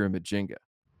turf pyramid Jenga.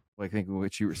 Like I think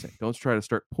what you were saying. Don't try to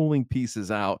start pulling pieces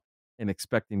out and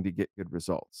expecting to get good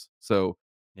results. So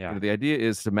the idea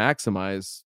is to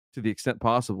maximize to the extent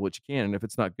possible what you can. And if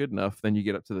it's not good enough, then you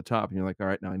get up to the top and you're like, all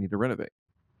right, now I need to renovate.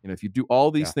 If you do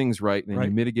all these things right, and then you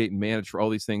mitigate and manage for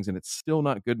all these things, and it's still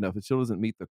not good enough, it still doesn't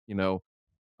meet the,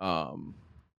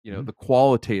 the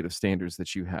qualitative standards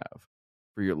that you have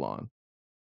for your lawn.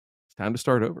 It's time to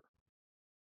start over.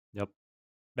 Yep.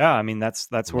 Yeah, I mean that's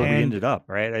where we ended up,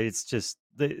 right? It's just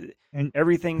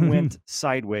everything went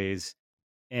sideways,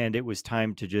 and it was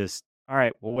time to just, all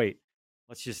right, well, wait,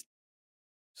 let's just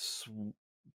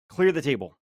clear the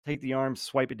table, take the arm,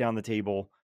 swipe it down the table,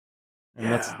 and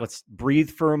let's breathe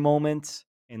for a moment,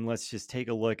 and let's just take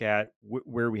a look at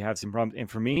where we have some problems.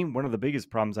 And for me, one of the biggest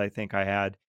problems I think I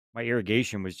had, my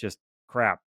irrigation was just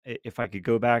crap. If I could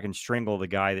go back and strangle the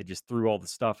guy that just threw all the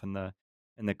stuff in the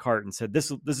cart and said,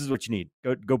 this is what you need,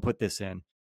 go put this in,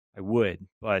 I would,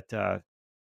 but we're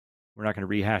not going to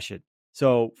rehash it.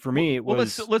 So for me, it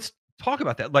was. Let's talk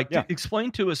about that. Like,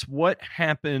 explain to us what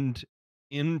happened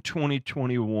in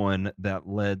 2021 that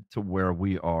led to where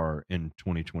we are in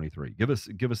 2023. Give us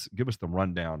the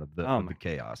rundown of the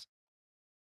chaos.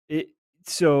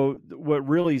 So what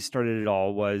really started it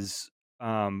all was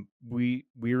we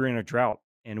were in a drought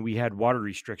and we had water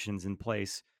restrictions in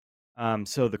place.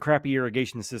 So the crappy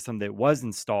irrigation system that was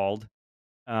installed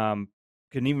couldn't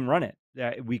even run it.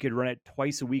 We could run it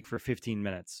twice a week for 15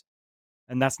 minutes.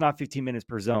 And that's not 15 minutes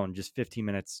per zone, just 15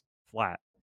 minutes flat.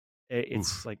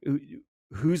 It's like,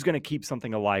 who's going to keep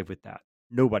something alive with that?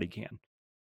 Nobody can.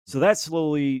 So that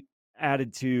slowly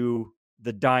added to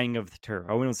the dying of the turf.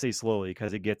 I wouldn't say slowly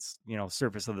because it gets,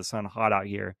 surface of the sun hot out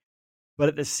here. But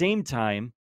at the same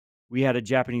time, we had a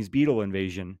Japanese beetle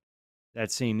invasion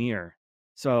that same year.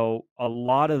 So a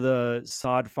lot of the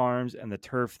sod farms and the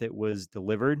turf that was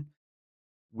delivered,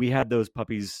 we had those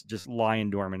puppies just lying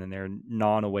dormant in there,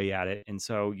 gnawing away at it. And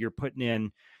so you're putting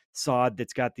in sod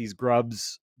that's got these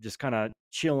grubs just kind of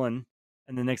chilling.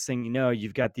 And the next thing you know,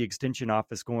 you've got the extension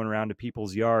office going around to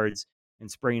people's yards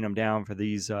and spraying them down for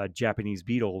these Japanese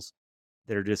beetles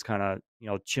that are just kind of,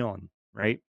 chilling,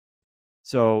 right?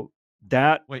 So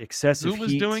that excessive heat. Who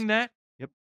was doing that?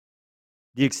 Yep.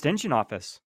 The extension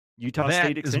office. Utah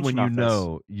State Extension Office. That is when you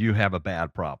know you have a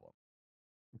bad problem.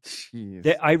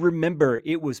 Jeez. I remember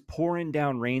it was pouring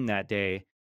down rain that day,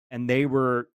 and they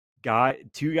were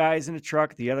two guys in a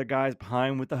truck, the other guys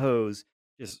behind with the hose,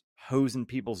 just hosing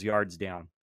people's yards down.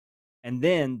 And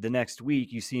then the next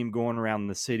week, you see them going around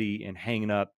the city and hanging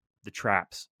up the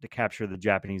traps to capture the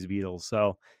Japanese beetles.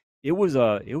 So it was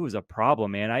a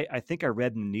problem, man. I think I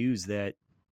read in the news that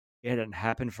it hadn't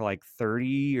happened for like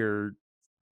 30 or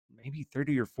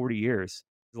 40 years.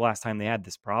 The last time they had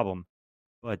this problem.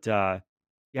 But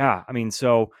yeah, I mean,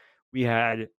 so we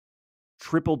had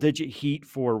triple digit heat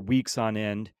for weeks on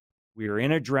end. We were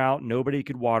in a drought. Nobody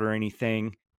could water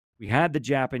anything. We had the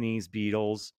Japanese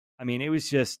beetles. I mean, it was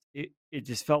just, it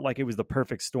just felt like it was the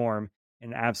perfect storm,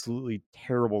 an absolutely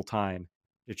terrible time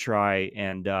to try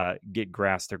and get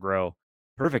grass to grow.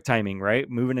 Perfect timing, right?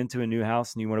 Moving into a new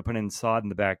house and you want to put in sod in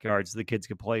the backyard so the kids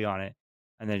could play on it,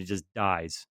 and then it just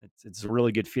dies. It's a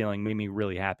really good feeling. Made me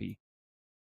really happy.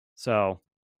 So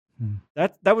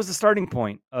that was the starting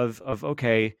point of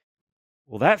okay,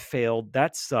 well, that failed.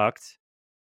 That sucked.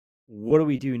 What do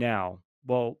we do now?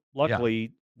 Well,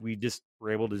 luckily we just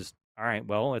were able to just, all right,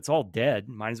 well, it's all dead.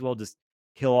 Might as well just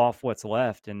kill off what's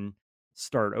left and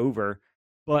start over.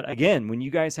 But again, when you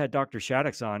guys had Dr.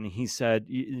 Shaddix on, he said,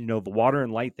 the water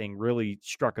and light thing really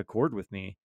struck a chord with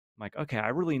me. I'm like, okay, I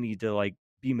really need to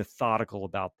be methodical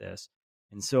about this.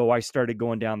 And so I started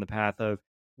going down the path of,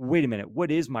 wait a minute,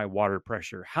 what is my water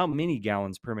pressure? How many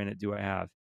gallons per minute do I have?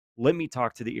 Let me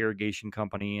talk to the irrigation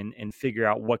company and figure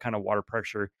out what kind of water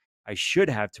pressure I should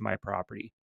have to my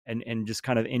property and just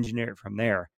kind of engineer it from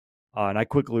there. And I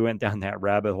quickly went down that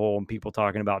rabbit hole and people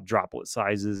talking about droplet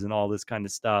sizes and all this kind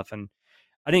of stuff. And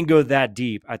I didn't go that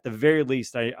deep. At the very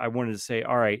least, I wanted to say,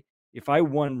 all right, if I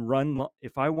want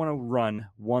to run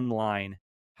one line,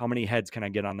 how many heads can I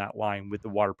get on that line with the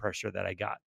water pressure that I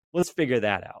got? Let's figure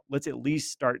that out. Let's at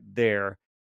least start there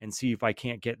and see if I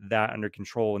can't get that under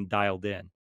control and dialed in.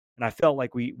 And I felt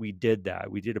like we did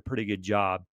that. We did a pretty good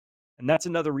job. And that's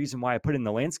another reason why I put in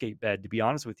the landscape bed, to be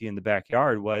honest with you, in the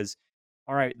backyard was,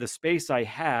 all right, the space I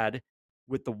had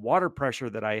with the water pressure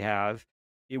that I have,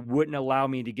 it wouldn't allow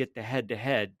me to get the head to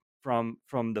head from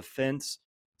the fence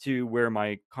to where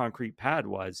my concrete pad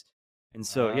was. And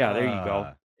so, yeah, there you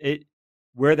go.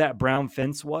 Where that brown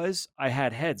fence was, I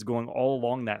had heads going all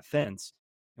along that fence.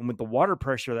 And with the water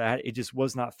pressure that it just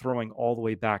was not throwing all the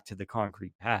way back to the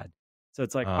concrete pad. So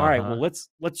it's like, all right, well, let's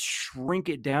shrink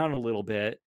it down a little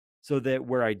bit so that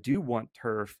where I do want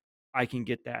turf, I can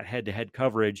get that head-to-head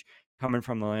coverage coming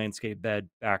from the landscape bed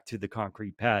back to the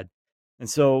concrete pad. And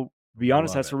so, to be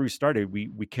honest, that's where we started.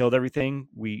 We killed everything.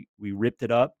 We ripped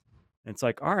it up. And it's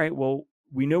like, all right, well,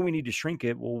 we know we need to shrink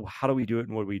it. Well, how do we do it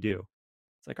and what do we do?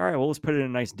 It's like, all right, well, let's put it in a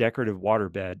nice decorative water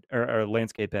bed or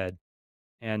landscape bed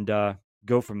and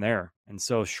go from there. And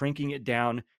so shrinking it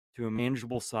down to a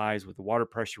manageable size with the water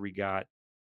pressure we got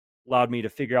allowed me to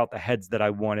figure out the heads that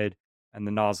I wanted and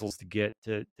the nozzles to get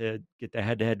the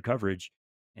head-to-head coverage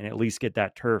and at least get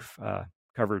that turf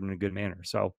covered in a good manner.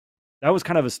 So that was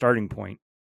kind of a starting point.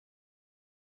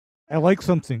 I like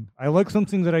something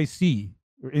that I see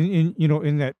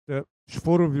in that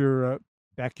photo of your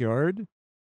backyard.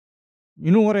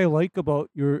 You know what I like about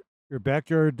your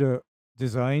backyard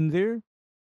design there?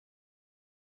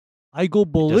 I go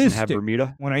ballistic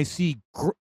when I see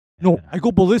I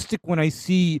go ballistic when I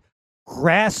see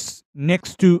grass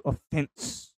next to a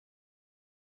fence.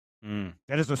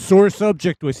 That is a sore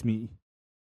subject with me.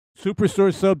 Super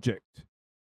sore subject.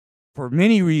 For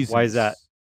many reasons. Why is that?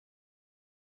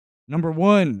 Number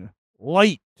 1,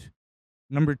 light.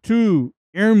 Number 2,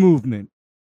 air movement.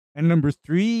 And number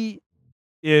 3,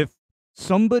 if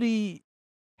somebody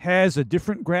has a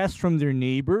different grass from their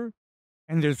neighbor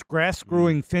and there's grass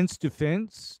growing fence to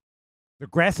fence, the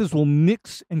grasses will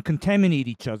mix and contaminate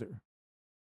each other.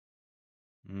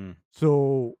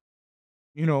 So,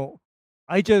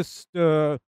 I just,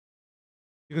 because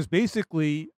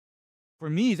basically, for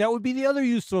me, that would be the other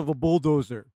use of a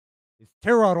bulldozer. Is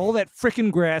tear out all that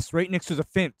frickin' grass right next to the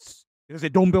fence because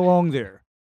it don't belong there.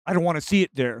 I don't want to see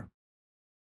it there.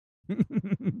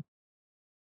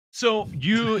 So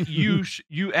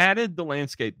you added the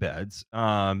landscape beds,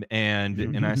 and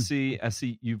I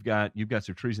see you've got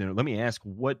some trees in there. Let me ask,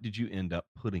 what did you end up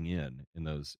putting in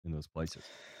those places?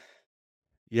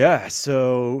 Yeah,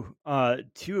 so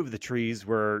 2 of the trees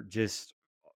were just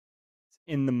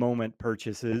in the moment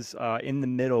purchases. In the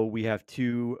middle, we have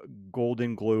 2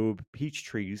 Golden Globe peach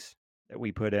trees that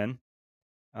we put in,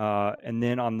 and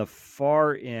then on the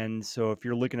far end. So if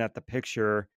you're looking at the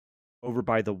picture, over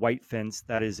by the white fence,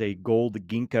 that is a gold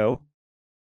ginkgo.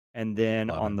 And then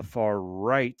on the far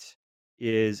right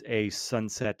is a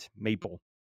sunset maple.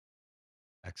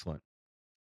 Excellent.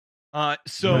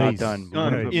 So not done.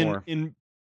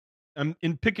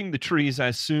 In picking the trees, I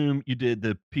assume you did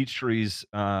the peach trees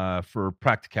for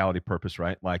practicality purpose,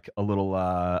 right? Like a little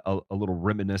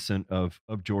reminiscent of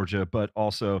Georgia, but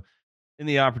also in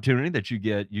the opportunity that you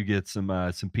get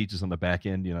some peaches on the back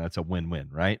end. That's a win-win,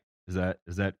 right? Is that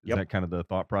kind of the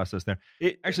thought process there?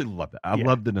 I actually love that. I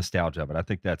love the nostalgia of it. I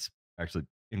think that's actually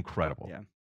incredible. Yeah.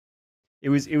 It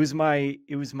was my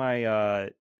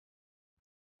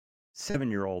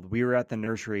 7-year-old. We were at the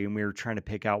nursery and we were trying to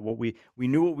pick out what we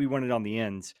knew what we wanted on the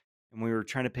ends, and we were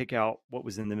trying to pick out what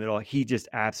was in the middle. He just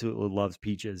absolutely loves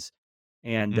peaches.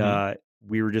 And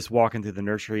we were just walking through the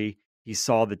nursery. He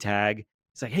saw the tag.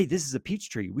 He's like, "Hey, this is a peach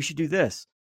tree. We should do this."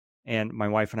 And my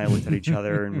wife and I looked at each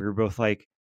other and we were both like,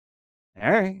 all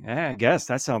right, I guess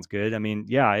that sounds good. I mean,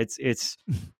 yeah, it's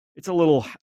a little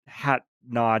hat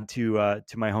nod to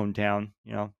my hometown,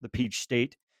 the peach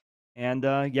state. And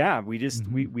we just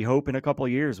we hope in a couple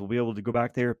of years we'll be able to go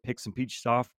back there, pick some peach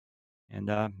stuff, and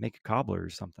make a cobbler or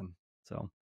something. So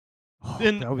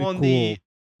then on cool.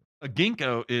 A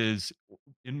ginkgo is,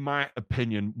 in my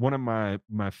opinion, one of my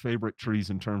favorite trees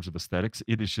in terms of aesthetics.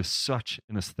 It is just such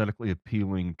an aesthetically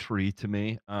appealing tree to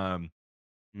me.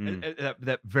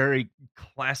 That very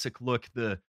classic look,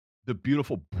 the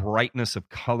beautiful brightness of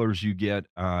colors you get,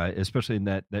 especially in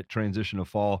that transition of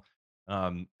fall.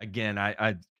 Again,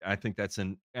 I think that's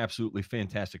an absolutely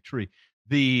fantastic tree.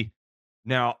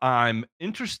 Now I'm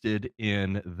interested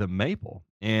in the maple,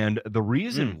 and the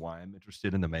reason why I'm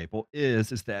interested in the maple is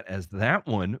that as that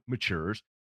one matures,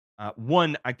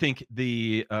 one, I think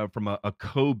from a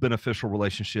co-beneficial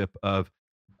relationship of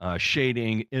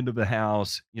shading into the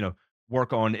house,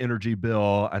 work on energy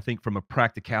bill, I think from a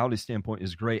practicality standpoint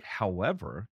is great.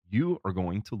 However, you are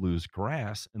going to lose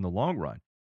grass in the long run.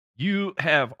 You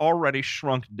have already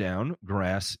shrunk down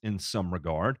grass in some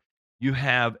regard. You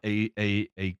have a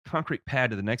concrete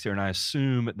pad to the next area, and I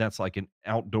assume that's like an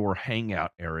outdoor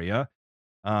hangout area.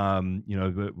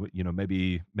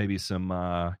 Maybe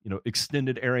some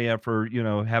extended area for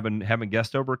having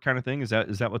guests over kind of thing. Is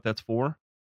that what that's for?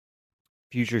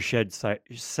 Future shed site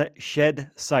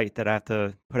that I have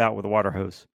to put out with a water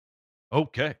hose.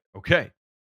 Okay.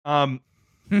 Um,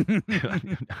 You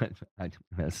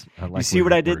see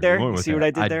what I did there? You see what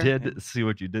I did there? I did see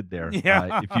what you did there.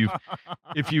 Yeah.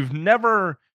 If you've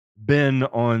never been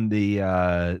on the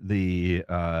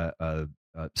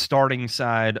starting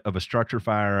side of a structure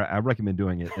fire, I recommend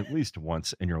doing it at least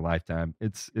once in your lifetime.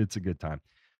 It's a good time.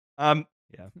 Yeah.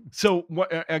 So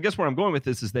I guess where I'm going with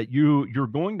this is that you're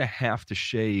going to have to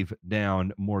shave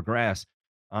down more grass.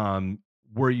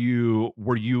 Were you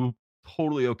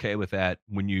totally okay with that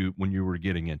when you were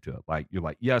getting into it? Like you're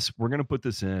like, yes, we're going to put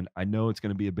this in. I know it's going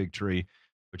to be a big tree,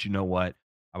 but you know what?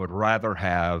 I would rather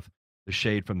have the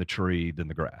shade from the tree than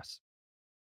the grass.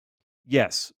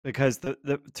 Yes, because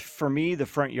for me, the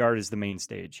front yard is the main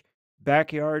stage.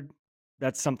 Backyard,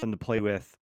 that's something to play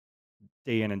with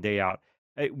day in and day out.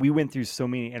 We went through so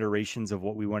many iterations of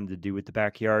what we wanted to do with the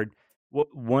backyard.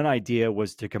 One idea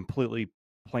was to completely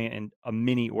plant a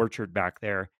mini orchard back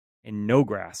there and no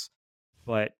grass.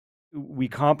 But we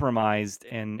compromised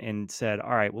and said,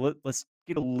 all right, well, let's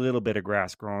get a little bit of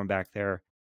grass growing back there,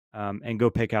 and go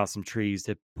pick out some trees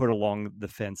to put along the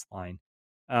fence line.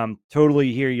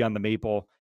 Totally hear you on the maple.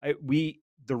 One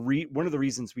of the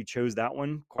reasons we chose that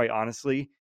one, quite honestly,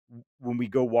 when we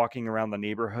go walking around the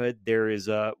neighborhood, there is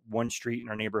one street in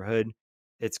our neighborhood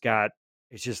it's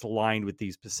just lined with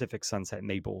these Pacific Sunset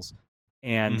maples,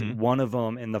 and one of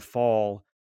them in the fall,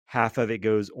 half of it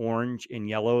goes orange and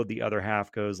yellow, the other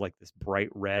half goes like this bright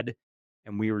red,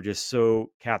 and we were just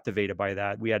so captivated by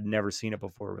that. We had never seen it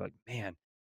before. We're like, man,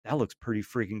 that looks pretty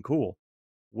freaking cool.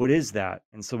 What is that?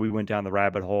 And so we went down the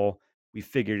rabbit hole. We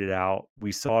figured it out.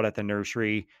 We saw it at the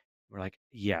nursery. We're like,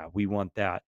 yeah, we want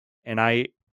that. And I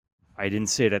didn't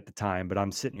say it at the time, but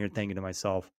I'm sitting here thinking to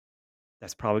myself,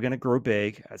 that's probably going to grow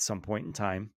big at some point in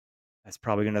time. That's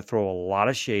probably going to throw a lot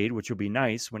of shade, which will be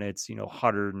nice when it's,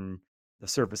 hotter than the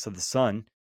surface of the sun.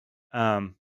 But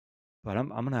I'm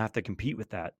going to have to compete with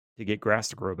that to get grass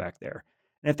to grow back there.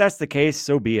 And if that's the case,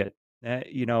 so be it.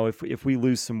 If we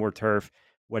lose some more turf,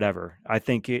 whatever. I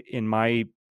think in my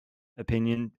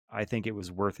opinion, I think it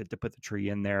was worth it to put the tree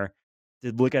in there,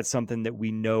 to look at something that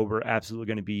we know we're absolutely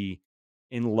going to be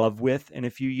in love with in a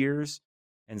few years,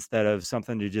 instead of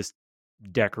something to just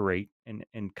decorate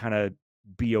and kind of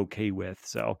be okay with.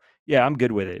 So yeah, I'm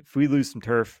good with it. If we lose some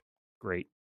turf, great.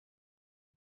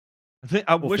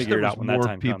 I wish there was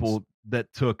more people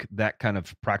that took that kind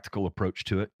of practical approach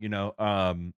to it,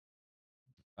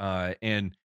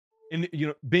 and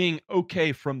being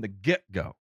okay from the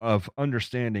get-go of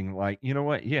understanding, like, you know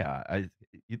what? Yeah,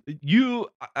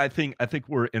 I think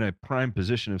we're in a prime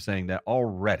position of saying that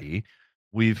already.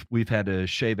 We've had to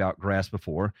shave out grass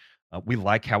before. We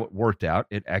like how it worked out.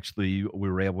 It actually, we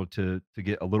were able to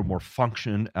get a little more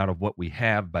function out of what we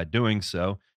have by doing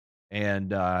so,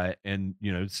 and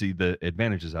see the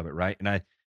advantages of it, right? And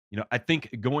I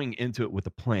think going into it with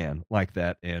a plan like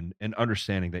that, and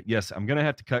understanding that, yes, I'm going to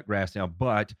have to cut grass down,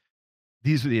 but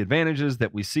these are the advantages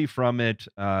that we see from it.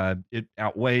 It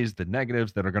outweighs the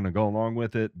negatives that are going to go along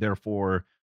with it. Therefore,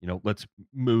 let's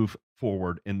move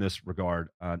forward in this regard.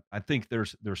 I think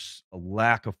there's a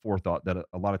lack of forethought that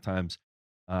a lot of times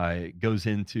goes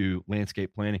into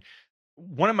landscape planning.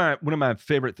 One of my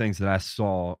favorite things that I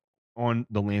saw on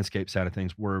the landscape side of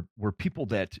things were people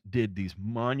that did these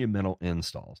monumental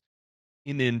installs.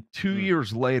 And then 2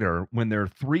 years later, when their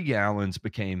 3 gallons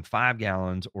became 5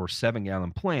 gallons or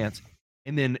 7-gallon plants,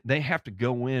 and then they have to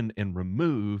go in and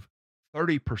remove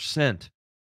 30%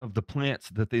 of the plants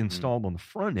that they installed on the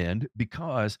front end,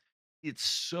 because it's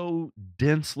so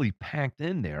densely packed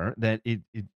in there that it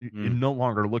no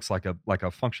longer looks like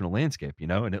a functional landscape,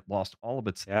 and it lost all of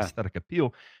its aesthetic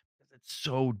appeal because it's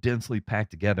so densely packed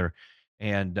together.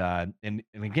 And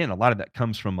again, a lot of that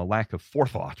comes from a lack of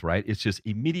forethought, right? It's just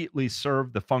immediately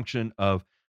serve the function of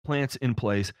plants in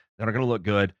place that are going to look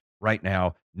good. right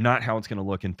now, not how it's going to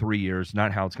look in 3 years,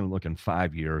 not how it's going to look in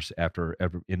 5 years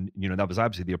that was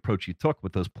obviously the approach you took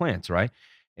with those plants, right?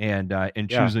 And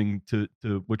choosing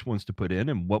to which ones to put in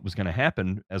and what was going to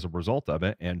happen as a result of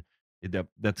it. And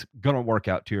that's going to work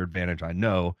out to your advantage, I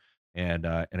know. And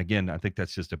again, I think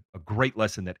that's just a great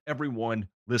lesson that everyone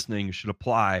listening should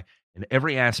apply in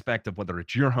every aspect of whether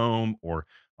it's your home or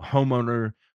a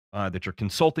homeowner that you're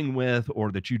consulting with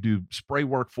or that you do spray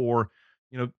work for.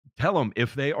 Tell them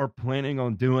if they are planning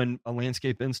on doing a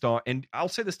landscape install. And I'll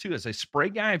say this too, as a spray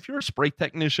guy, if you're a spray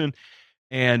technician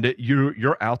and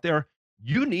you're out there,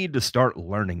 you need to start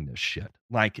learning this shit.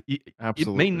 Like it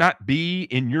may not be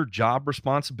in your job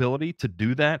responsibility to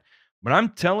do that, but I'm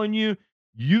telling you,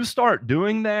 you start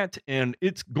doing that and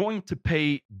it's going to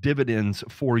pay dividends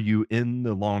for you in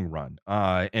the long run.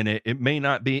 And it may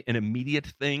not be an immediate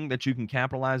thing that you can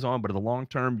capitalize on, but in the long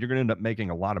term, you're going to end up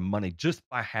making a lot of money just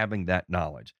by having that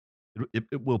knowledge.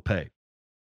 It will pay.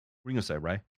 What are you going to say,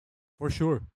 Ray? For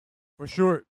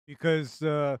sure. Because,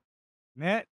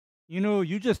 Matt,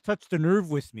 you just touched a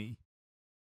nerve with me.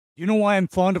 You know why I'm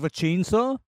fond of a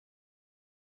chainsaw?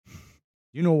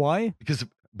 You know why?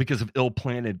 Because of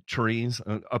ill-planted trees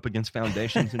up against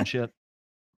foundations and shit.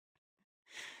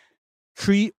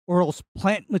 Tree or else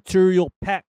plant material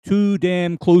packed too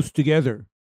damn close together.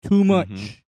 Too much.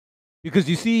 Mm-hmm. Because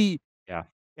you see,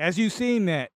 as you say,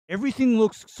 Matt, everything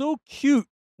looks so cute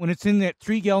when it's in that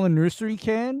 3-gallon nursery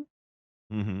can.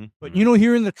 Mm-hmm. But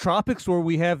here in the tropics where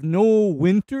we have no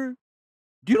winter,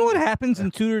 do you know what happens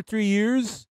in 2 or 3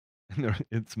 years?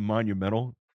 It's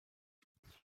monumental.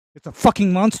 It's a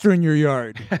fucking monster in your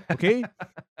yard, okay?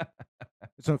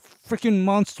 It's a freaking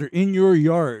monster in your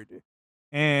yard.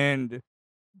 And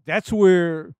that's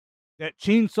where that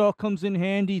chainsaw comes in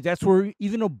handy. That's where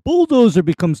even a bulldozer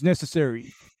becomes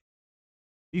necessary.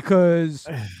 Because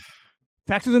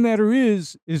fact of the matter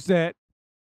is that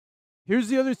here's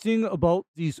the other thing about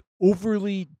these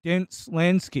overly dense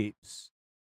landscapes.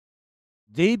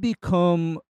 They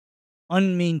become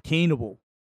unmaintainable.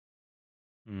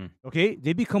 Okay?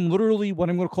 They become literally what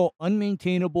I'm going to call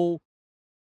unmaintainable.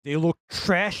 They look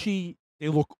trashy. They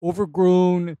look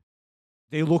overgrown.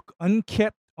 They look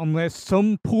unkept unless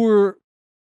some poor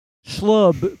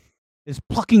schlub is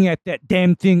plucking at that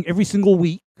damn thing every single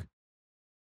week.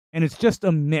 And it's just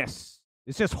a mess.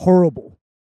 It's just horrible.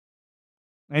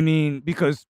 I mean,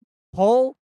 because,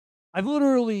 Paul, I've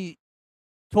literally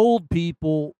told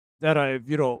people that I've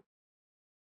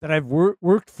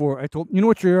worked for. I told, you know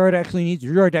what your yard actually needs?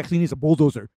 Your yard actually needs a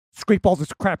bulldozer. Scrape all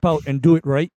this crap out and do it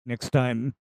right next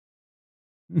time.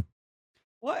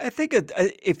 Well, I think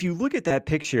if you look at that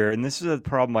picture, and this is a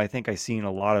problem I think I see in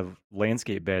a lot of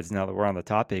landscape beds now that we're on the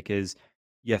topic, is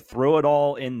you throw it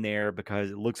all in there because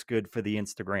it looks good for the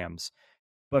Instagrams.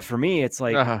 But for me, it's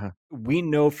like we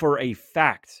know for a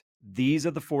fact these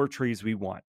are the 4 trees we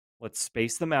want. Let's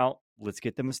space them out. Let's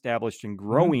get them established and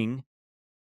growing. Mm-hmm.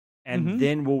 And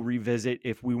then we'll revisit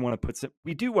if we want to put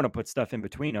we do want to put stuff in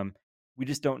between them. We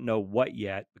just don't know what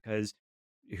yet because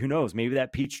who knows? Maybe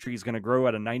that peach tree is going to grow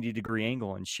at a 90-degree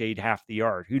angle and shade half the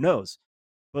yard. Who knows?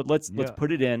 But let's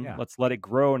put it in. Yeah. Let's let it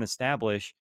grow and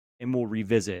establish, and we'll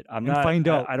revisit. Find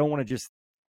out. I don't want to just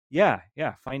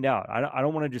find out. I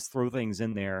don't want to just throw things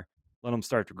in there, let them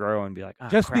start to grow, and be like,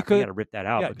 just crap, because we got to rip that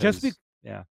out.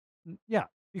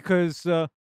 Because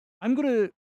I'm gonna,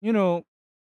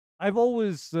 I've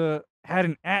always had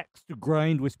an axe to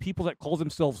grind with people that call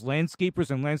themselves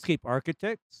landscapers and landscape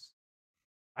architects.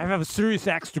 I have a serious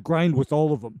axe to grind with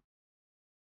all of them.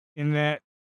 In that,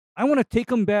 I want to take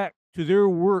them back to their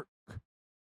work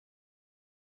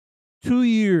 2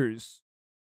 years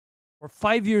or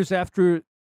 5 years after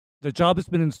the job has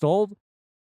been installed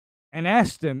and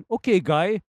ask them, okay,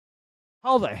 guy,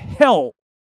 how the hell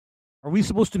are we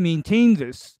supposed to maintain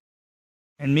this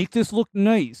and make this look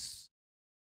nice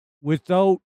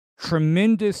without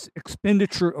tremendous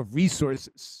expenditure of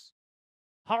resources?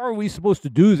 How are we supposed to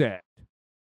do that?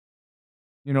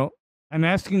 I'm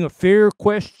asking a fair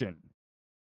question.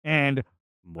 And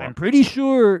I'm pretty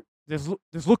sure this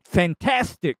looked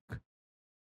fantastic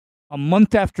a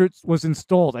month after it was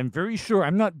installed. I'm very sure.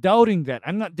 I'm not doubting that.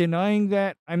 I'm not denying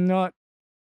that. I'm not,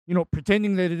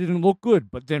 pretending that it didn't look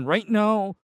good. But then right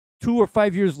now, 2 or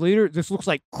 5 years later, this looks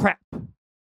like crap.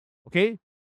 Okay?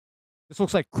 This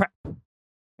looks like crap.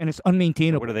 And it's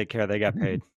unmaintainable. What do they care? They got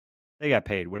paid. They got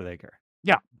paid. What do they care?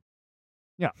 Yeah.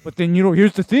 Yeah. But then,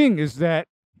 here's the thing is that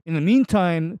in the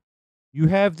meantime, you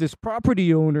have this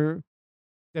property owner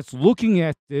that's looking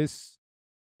at this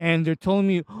and they're telling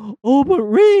me, oh, but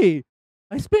Ray,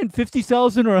 I spent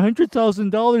 $50,000 or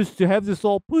 $100,000 to have this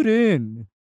all put in.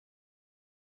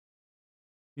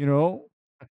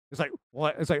 It's like,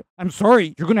 what? It's like, I'm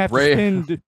sorry, you're gonna have Ray, to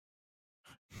spend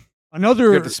another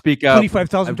you have to speak up.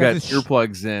 25,000. I've got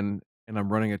earplugs in, and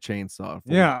I'm running a chainsaw.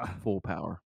 Full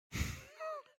power.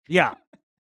 Yeah.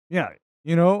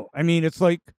 You know, I mean, it's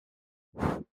like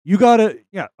you gotta.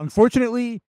 Yeah,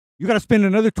 unfortunately, you gotta spend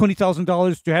another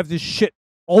 $20,000 to have this shit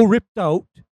all ripped out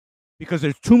because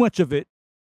there's too much of it,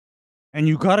 and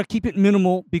you gotta keep it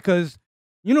minimal because,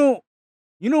 you know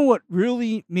what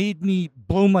really made me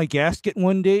blow my gasket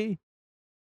one day?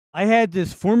 I had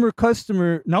this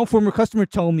now former customer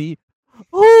tell me,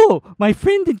 "Oh, my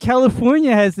friend in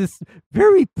California has this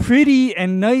very pretty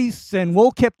and nice and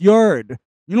well-kept yard."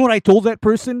 You know what I told that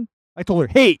person? I told her,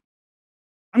 "Hey,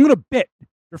 I'm going to bet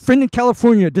your friend in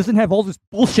California doesn't have all this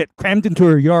bullshit crammed into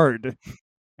her yard.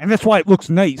 And that's why it looks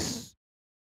nice."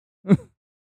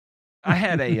 I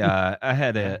had an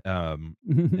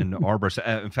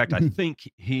arborist. In fact, I think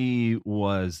he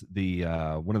was the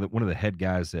one of the head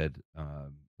guys at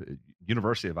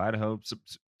University of Idaho,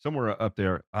 somewhere up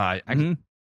there. May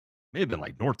have been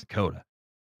like North Dakota.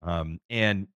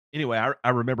 And anyway, I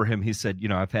remember him. He said,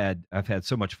 I've had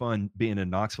so much fun being in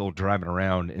Knoxville, driving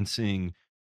around and seeing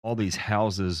all these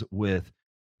houses with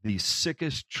the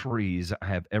sickest trees I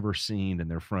have ever seen in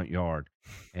their front yard.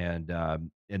 And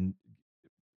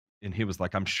he was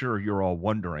like, "I'm sure you're all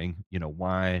wondering,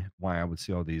 why I would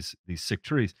see all these sick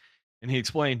trees." And he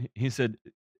explained, he said,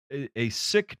 a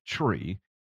sick tree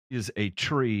is a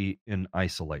tree in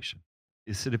isolation.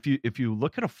 He said, if you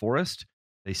look at a forest,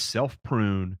 they self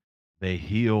prune, they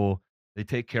heal, they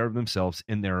take care of themselves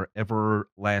in their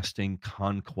everlasting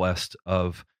conquest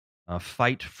of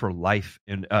fight for life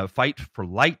and fight for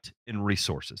light and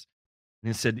resources. And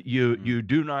he said, you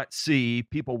do not see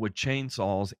people with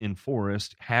chainsaws in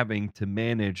forest having to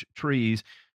manage trees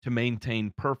to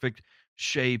maintain perfect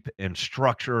shape and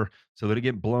structure so that it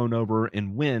get blown over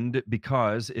in wind,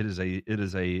 because it is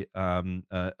a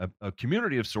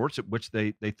community of sorts at which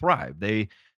they thrive. They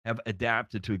have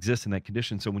adapted to exist in that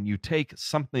condition. So when you take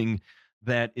something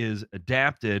that is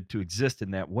adapted to exist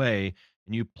in that way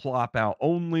and you plop out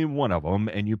only one of them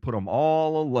and you put them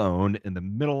all alone in the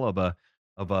middle of a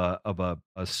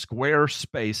square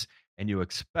space and you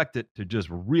expect it to just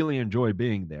really enjoy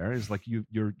being there, is like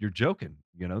you're joking.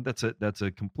 That's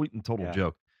a complete and total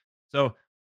joke. So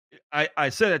I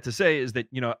say that to say is that,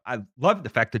 I love the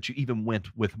fact that you even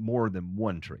went with more than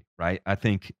one tree, right? I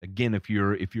think, again, if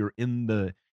you're in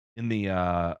the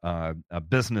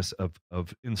business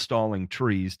of installing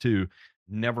trees, to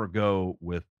never go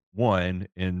with one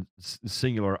in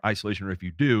singular isolation, or if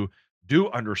you do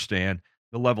understand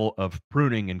the level of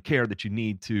pruning and care that you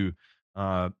need to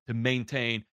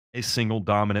maintain a single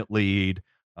dominant lead,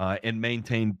 and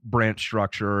maintain branch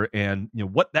structure, and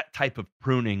what that type of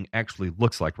pruning actually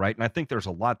looks like, right? And I think there's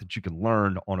a lot that you can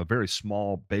learn on a very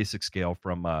small, basic scale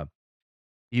from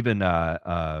even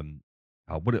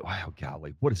what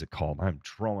is it called? I'm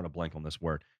drawing a blank on this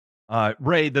word.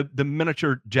 Ray, the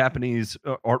miniature Japanese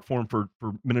art form for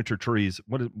miniature trees.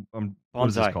 What is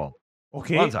this called?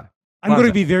 Okay. Bonsai. I'm going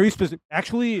to be very specific.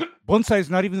 Actually, bonsai is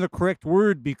not even the correct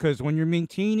word, because when you're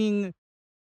maintaining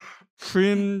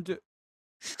trimmed,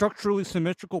 structurally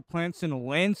symmetrical plants in a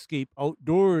landscape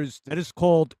outdoors, that is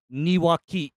called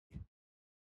niwaki.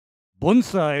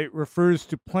 Bonsai refers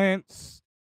to plants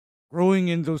growing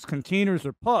in those containers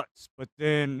or pots, but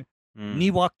then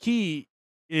niwaki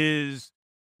is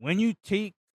when you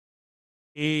take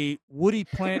a woody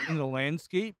plant in the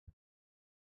landscape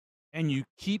and you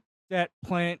keep that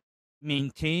plant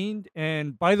maintained.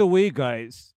 And by the way,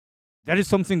 guys, that is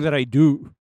something that I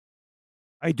do.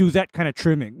 I do that kind of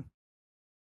trimming.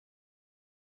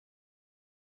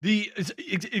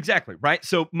 Exactly, right.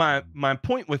 So my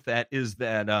point with that is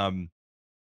that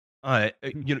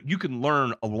you can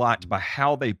learn a lot by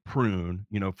how they prune,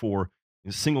 for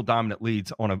single dominant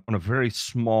leads on a very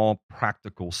small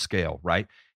practical scale, right?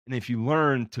 And if you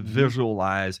learn to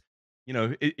visualize,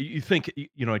 you think,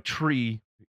 a tree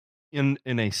in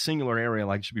a singular area,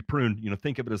 like, should be pruned,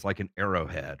 think of it as like an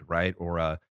arrowhead, right?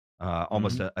 Or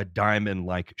almost a diamond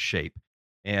like shape,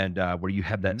 and where you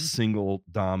have that single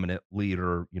dominant lead,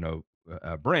 or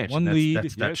branch. One lead,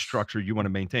 yes. That structure you want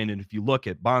to maintain. And if you look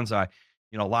at bonsai,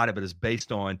 a lot of it is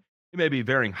based on, it may be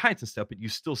varying heights and stuff, but you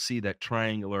still see that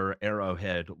triangular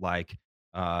arrowhead like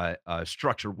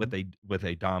structure with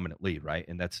a dominant lead, right?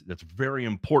 And that's very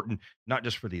important, not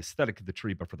just for the aesthetic of the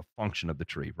tree, but for the function of the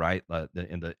tree, right?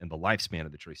 In the lifespan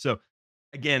of the tree. So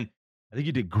again, I think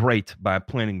you did great by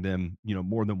planting them,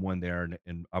 more than one there,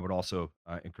 and I would also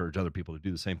encourage other people to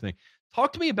do the same thing.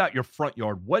 Talk to me about your front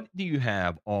yard. What do you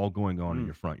have all going on in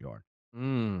your front yard?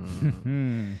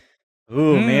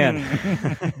 Oh man.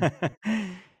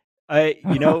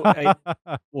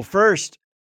 Well, first,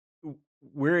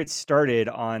 where it started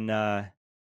on,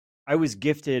 I was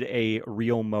gifted a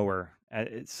reel mower.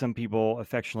 Some people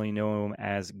affectionately know him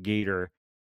as Gator.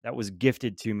 That was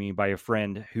gifted to me by a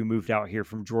friend who moved out here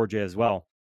from Georgia as well.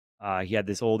 He had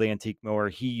this old antique mower.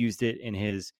 He used it in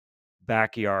his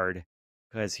backyard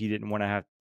because he didn't want to have.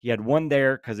 He had one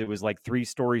there because it was like 3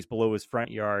 stories below his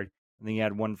front yard, and then he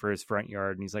had one for his front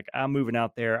yard. And he's like, "I'm moving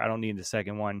out there. I don't need the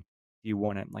second one. Do you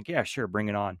want it?" I'm like, "Yeah, sure, bring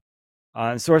it on."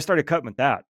 And so I started cutting with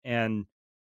that, and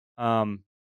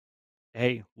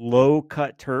hey, low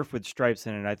cut turf with stripes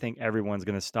in it. I think everyone's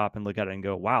going to stop and look at it and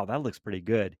go, "Wow, that looks pretty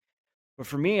good." But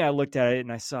for me, I looked at it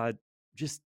and I saw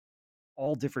just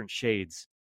all different shades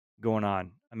going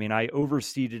on. I mean, I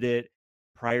overseeded it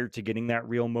prior to getting that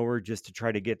reel mower just to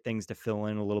try to get things to fill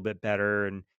in a little bit better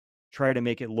and try to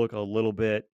make it look a little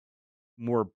bit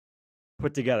more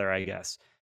put together, I guess.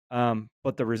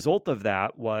 But the result of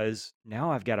that was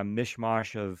now I've got a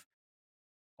mishmash of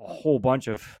a whole bunch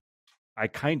of, I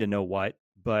kind of know what,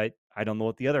 but I don't know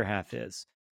what the other half is.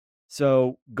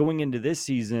 So going into this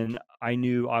season, I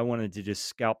knew I wanted to just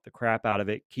scalp the crap out of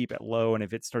it, keep it low, and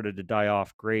if it started to die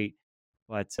off, great.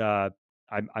 But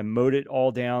I mowed it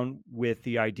all down with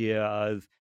the idea of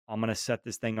I'm going to set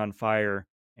this thing on fire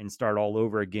and start all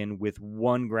over again with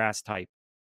one grass type,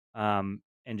 and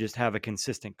just have a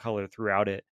consistent color throughout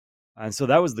it. And so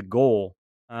that was the goal.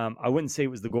 I wouldn't say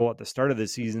it was the goal at the start of the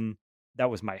season. That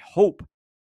was my hope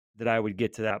that I would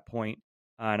get to that point.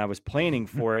 And I was planning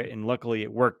for it, and luckily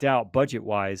it worked out budget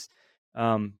wise.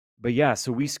 But yeah,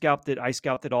 so we scalped it. I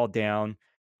scalped it all down.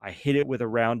 I hit it with a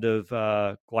round of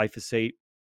glyphosate.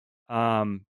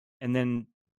 And then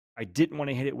I didn't want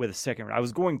to hit it with a second round. I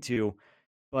was going to,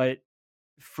 but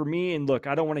for me, and look,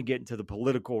 I don't want to get into the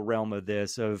political realm of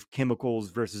this, of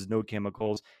chemicals versus no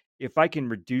chemicals. If I can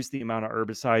reduce the amount of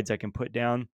herbicides I can put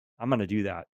down, I'm going to do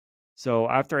that. So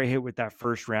after I hit with that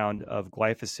first round of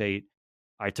glyphosate,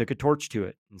 I took a torch to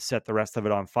it and set the rest of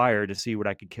it on fire to see what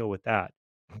I could kill with that.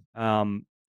 And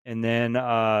then,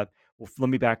 well, let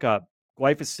me back up.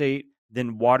 Glyphosate,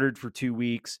 then watered for 2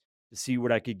 weeks to see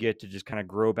what I could get to just kind of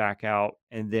grow back out.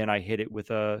 And then I hit it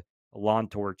with a lawn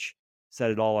torch,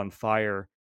 set it all on fire,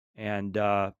 and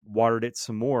watered it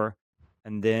some more.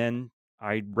 And then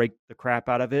I raked the crap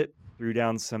out of it, threw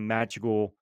down some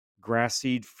magical grass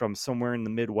seed from somewhere in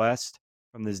the Midwest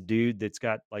from this dude that's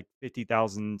got like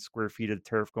 50,000 square feet of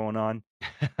turf going on.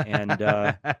 And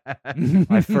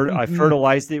I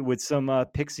fertilized it with some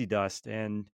pixie dust,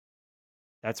 and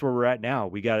that's where we're at now.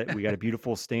 We got a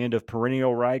beautiful stand of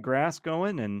perennial ryegrass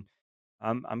going, and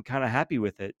I'm kind of happy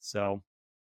with it. So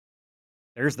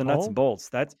there's the nuts and bolts.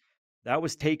 That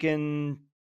was taken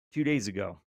 2 days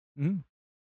ago. Mm-hmm.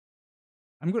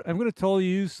 I'm going to tell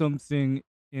you something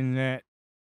in that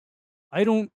I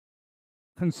don't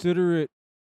consider it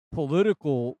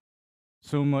political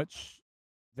so much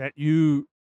that you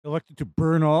elected to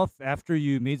burn off after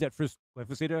you made that first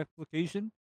glyphosate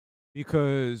application,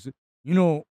 because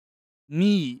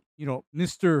me,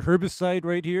 Mr. Herbicide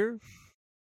right here,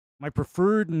 my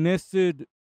preferred method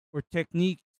or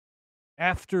technique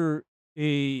after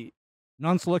a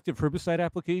non-selective herbicide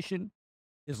application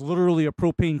is literally a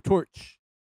propane torch,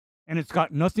 and it's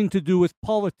got nothing to do with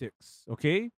politics.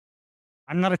 Okay,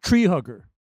 I'm not a tree hugger,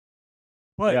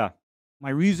 but Yeah. my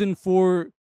reason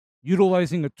for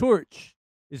utilizing a torch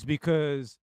is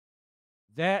because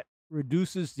that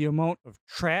reduces the amount of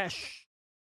trash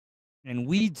and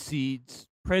weed seeds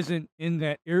present in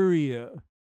that area,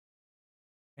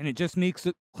 and it just makes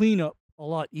it cleanup a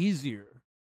lot easier.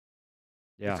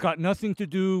 Yeah. It's got nothing to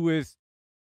do with,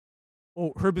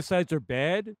 herbicides are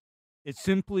bad. It's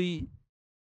simply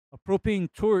a propane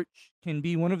torch can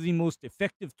be one of the most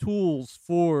effective tools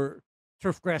for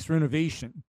turfgrass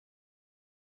renovation.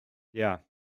 Yeah.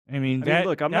 I mean,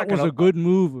 look, that was a good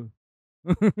move.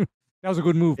 That was a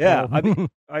good move. Yeah, Paul.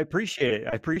 I appreciate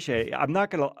it. I'm not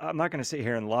gonna sit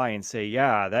here and lie and say,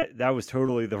 yeah, that was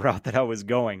totally the route that I was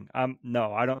going.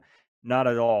 No, I don't, not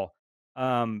at all.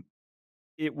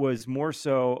 It was more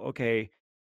so, okay,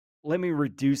 let me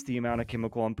reduce the amount of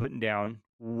chemical I'm putting down.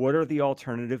 What are the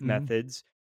alternative methods?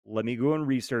 Let me go and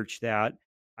research that.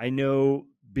 I know,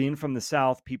 being from the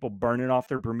South, people burning off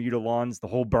their Bermuda lawns, the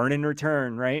whole burn and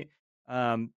return, right?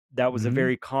 That was a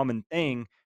very common thing.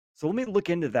 So let me look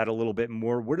into that a little bit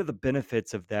more. What are the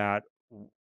benefits of that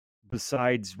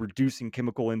besides reducing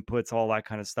chemical inputs, all that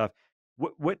kind of stuff?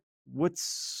 What's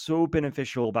so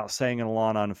beneficial about setting a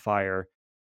lawn on fire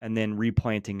and then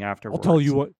replanting afterwards? I'll tell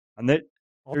you what. And that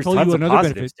there's tell tons you of another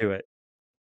positives benefit to it.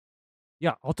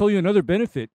 Yeah, I'll tell you another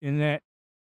benefit in that,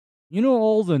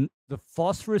 all the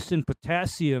phosphorus and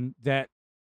potassium that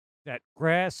that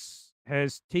grass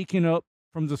has taken up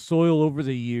from the soil over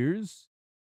the years,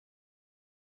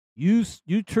 you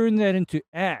turn that into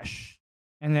ash,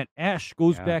 and that ash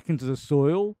goes back into the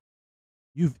soil,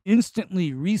 you've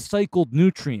instantly recycled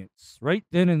nutrients right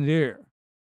then and there.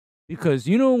 Because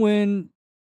when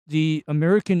the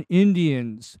American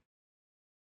Indians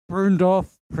burned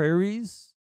off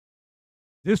prairies,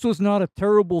 this was not a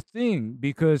terrible thing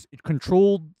because it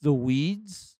controlled the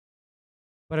weeds.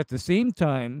 But at the same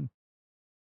time,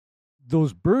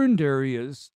 those burned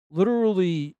areas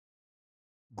literally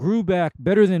grew back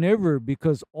better than ever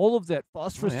because all of that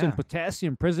phosphorus and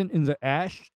potassium present in the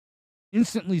ash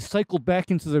instantly cycled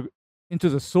back into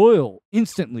the soil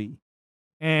instantly.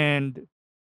 And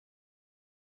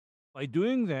by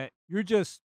doing that, you're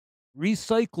just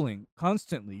recycling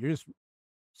constantly. You're just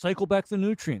cycle back the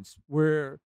nutrients,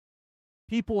 where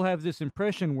people have this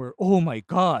impression where, oh my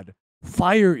God,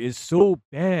 fire is so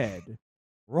bad.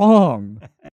 Wrong.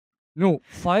 No,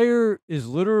 fire is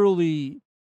literally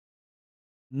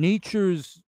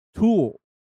nature's tool.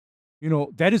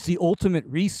 That is the ultimate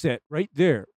reset right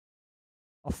there.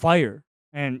 A fire.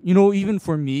 And, even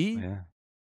for me,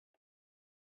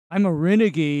 I'm a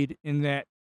renegade in that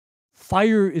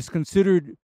fire is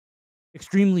considered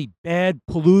extremely bad,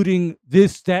 polluting,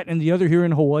 this, that, and the other here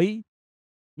in Hawaii.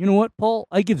 You know what, Paul?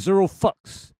 I give 0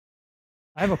 fucks.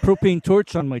 I have a propane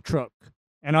torch on my truck,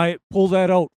 and I pull that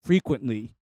out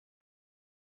frequently.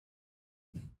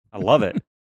 I love it.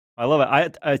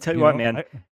 I tell you what, man,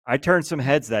 I turned some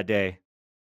heads that day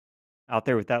out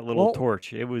there with that little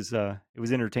torch. It was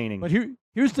entertaining. But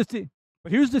here's the thing.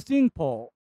 But here's the thing,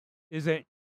 Paul, is that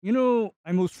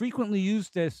I most frequently use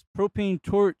this propane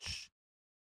torch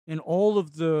in all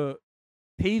of the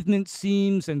pavement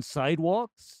seams and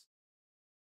sidewalks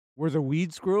where the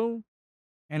weeds grow,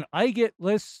 and I get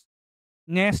less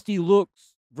nasty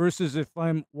looks versus if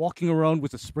I'm walking around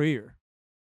with a sprayer.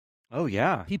 Oh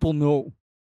yeah, people know.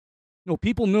 No,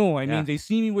 people know. I mean, they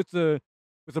see me with a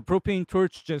propane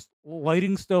torch just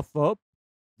lighting stuff up.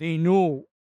 They know.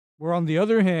 Where on the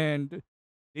other hand,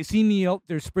 they see me out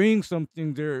there spraying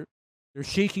something, they're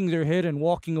shaking their head and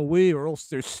walking away, or else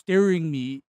they're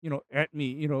staring at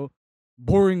me,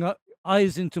 boring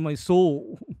eyes into my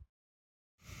soul.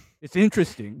 It's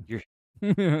interesting.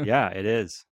 Yeah, it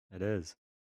is. It is.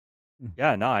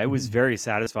 Yeah, no, it was very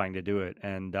satisfying to do it,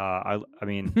 and I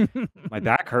mean, my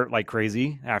back hurt like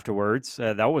crazy afterwards.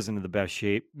 That wasn't in the best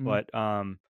shape, but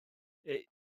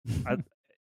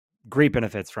great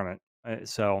benefits from it.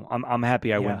 So I'm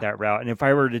happy I went that route, and if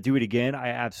I were to do it again, I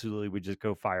absolutely would just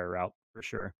go fire route for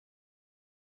sure.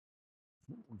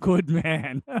 Good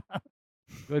man.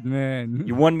 Good man.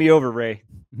 You won me over, Ray.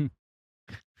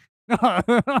 I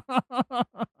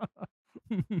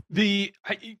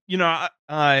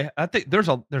think there's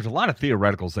a lot of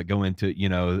theoreticals that go into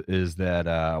is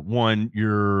that one,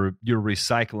 you're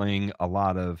recycling a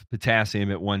lot of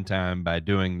potassium at one time by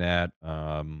doing that.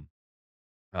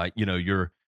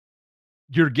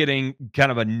 You're getting kind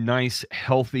of a nice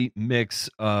healthy mix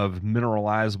of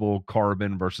mineralizable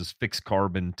carbon versus fixed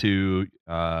carbon too,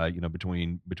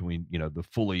 between the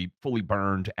fully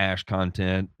burned ash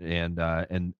content and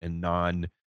non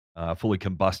fully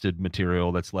combusted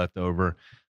material that's left over.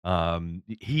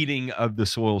 Heating of the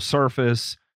soil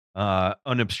surface,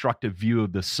 unobstructed view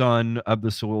of the sun of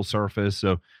the soil surface.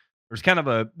 So there's kind of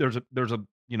a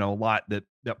lot that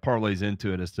parlays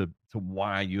into it as to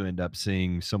why you end up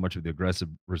seeing so much of the aggressive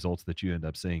results that you end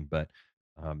up seeing. But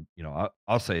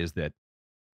I'll say is that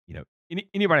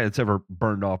anybody that's ever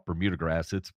burned off Bermuda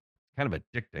grass, it's kind of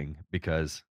addicting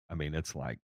because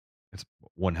it's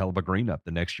one hell of a green up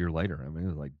the next year later. It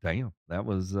was like, damn, that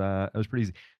was pretty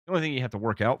easy. The only thing you have to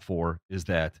watch out for is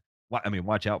that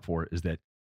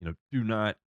do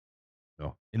not.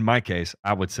 In my case,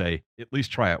 I would say at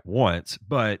least try it once.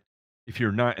 But if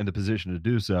you're not in the position to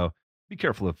do so, be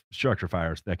careful of structure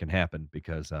fires that can happen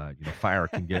because fire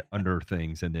can get under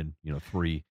things, and then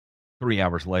 3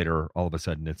 hours later, all of a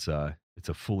sudden it's a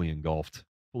fully involved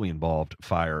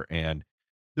fire, and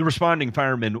the responding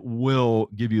firemen will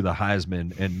give you the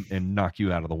Heisman and knock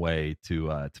you out of the way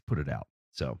to put it out.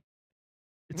 So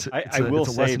I will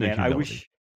say, man, I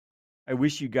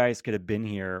wish you guys could have been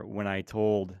here when I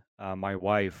told my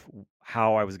wife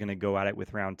how I was going to go at it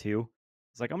with round 2.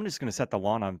 It's like, I'm just going to set the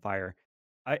lawn on fire.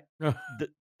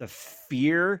 The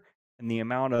fear and the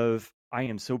amount of I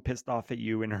am so pissed off at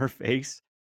you in her face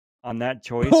on that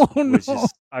choice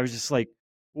I was just like,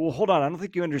 well, hold on, I don't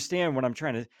think you understand what I'm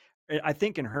trying to. I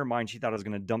think in her mind she thought I was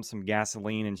going to dump some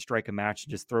gasoline and strike a match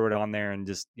and just throw it on there and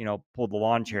just pull the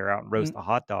lawn chair out and roast a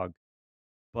hot dog.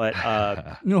 But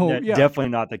definitely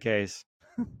not the case.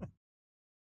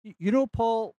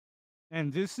 Paul,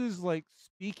 and this is like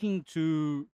speaking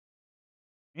to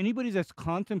anybody that's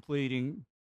contemplating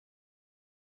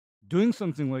doing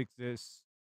something like this.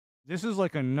 This is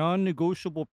like a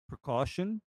non-negotiable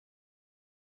precaution.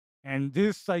 And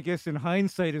this, I guess, in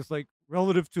hindsight, is like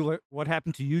relative to like what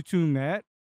happened to you two, Matt,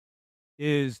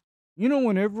 is,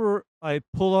 whenever I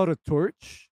pull out a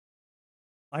torch,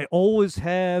 I always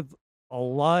have a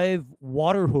live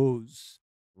water hose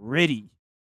ready.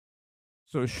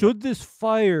 So should this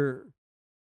fire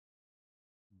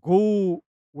go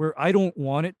where I don't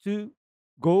want it to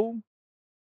go,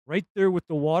 right there with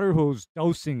the water hose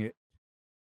dousing it,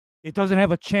 it doesn't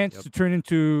have a chance to turn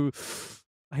into,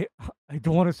 I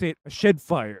don't want to say it, a shed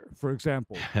fire, for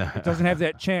example. It doesn't have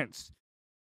that chance.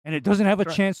 And it doesn't have a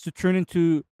chance to turn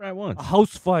into a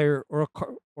house fire or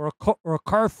a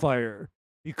car fire,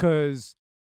 because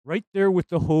right there with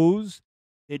the hose,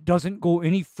 it doesn't go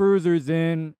any further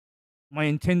than my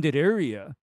intended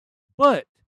area. But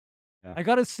I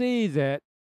got to say that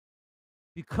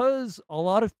because a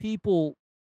lot of people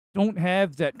don't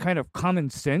have that kind of common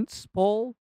sense,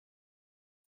 Paul,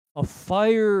 a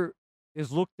fire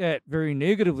is looked at very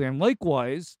negatively. And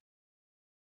likewise,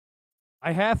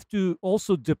 I have to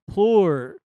also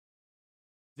deplore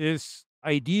this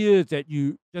idea that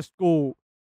you just go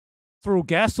throw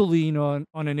gasoline on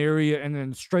an area and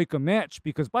then strike a match.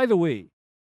 Because, by the way,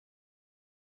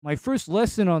 my first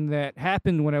lesson on that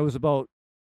happened when I was about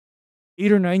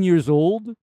 8 or 9 years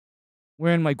old,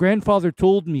 when my grandfather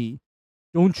told me,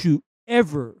 don't you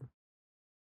ever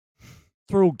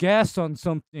throw gas on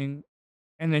something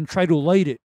and then try to light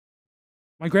it.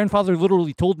 My grandfather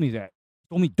literally told me that. He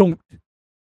told me don't.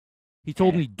 He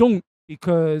told me don't,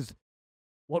 because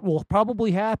what will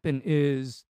probably happen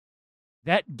is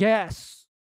that gas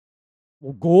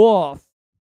will go off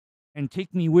and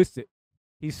take me with it.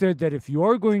 He said that if you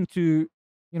are going to,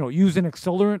 use an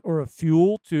accelerant or a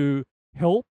fuel to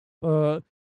help,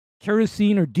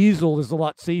 kerosene or diesel is a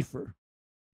lot safer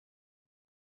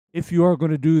if you are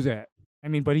going to do that. I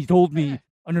mean, but he told me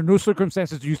under no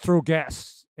circumstances do you throw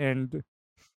gas and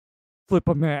flip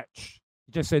a match.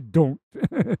 He just said don't.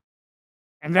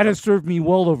 And that has served me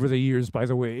well over the years, by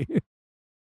the way.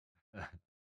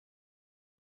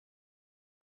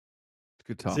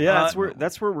 Good talk. So yeah,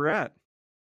 that's where we're at.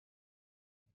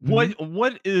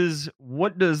 What does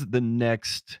the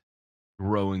next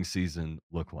growing season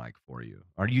look like for you?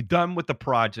 Are you done with the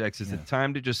projects? Is it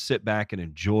time to just sit back and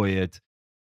enjoy it?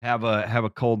 Have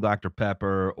a cold Dr.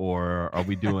 Pepper, or are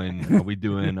we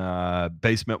doing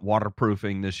basement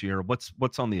waterproofing this year?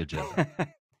 What's on the agenda?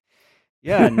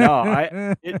 Yeah,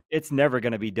 no, it's never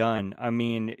going to be done. I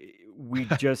mean, we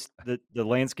just the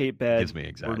landscape bed. Gives me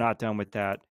anxiety. We're not done with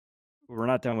that. We're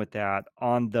not done with that.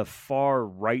 On the far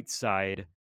right side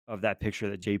of that picture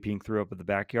that J Pink threw up in the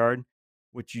backyard,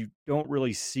 what you don't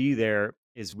really see there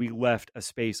is we left a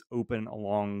space open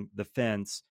along the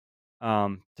fence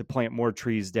to plant more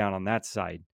trees down on that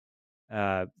side.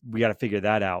 We got to figure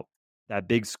that out. That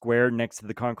big square next to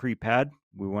the concrete pad,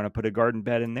 we want to put a garden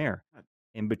bed in there.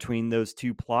 In between those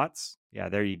two plots, yeah,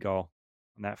 there you go,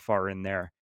 on that far in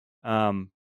there.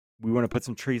 We want to put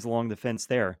some trees along the fence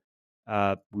there.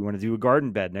 We want to do a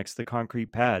garden bed next to the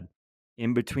concrete pad.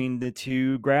 In between the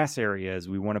two grass areas,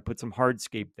 we want to put some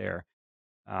hardscape there.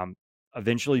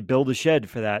 Eventually build a shed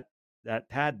for that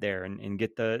pad there and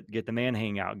get the man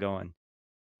hangout going.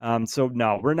 So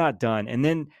no, we're not done. And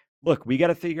then look, we got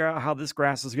to figure out how this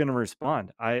grass is going to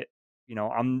respond.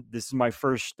 This is my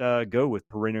first go with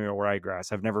perennial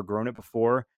ryegrass. I've never grown it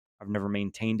before. I've never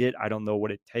maintained it. I don't know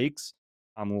what it takes.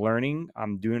 I'm learning.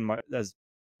 I'm doing as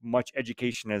much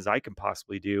education as I can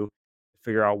possibly do to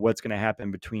figure out what's going to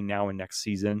happen between now and next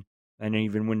season. And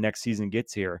even when next season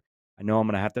gets here, I know I'm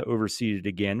going to have to overseed it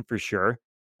again for sure.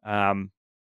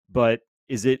 But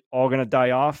is it all going to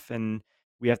die off and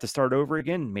we have to start over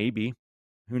again? Maybe.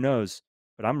 Who knows?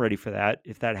 But I'm ready for that.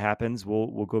 If that happens,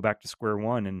 we'll go back to square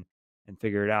one and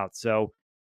figure it out. So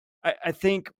I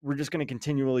think we're just going to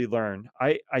continually learn.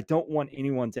 I don't want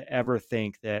anyone to ever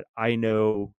think that I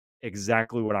know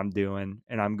exactly what I'm doing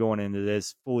and I'm going into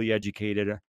this fully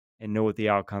educated and know what the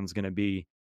outcome is going to be,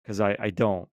 because I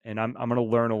don't. And I'm going to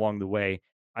learn along the way.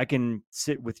 I can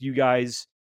sit with you guys.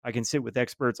 I can sit with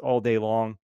experts all day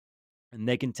long, and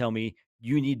they can tell me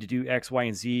you need to do X, Y,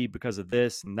 and Z because of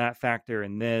this and that factor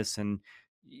and this, and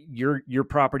your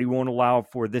property won't allow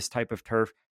for this type of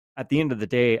turf. At the end of the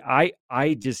day,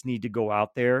 I just need to go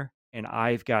out there and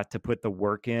I've got to put the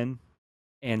work in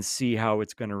and see how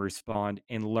it's going to respond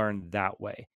and learn that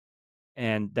way.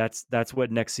 And that's what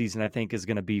next season I think is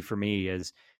going to be for me,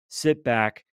 is sit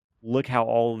back, look how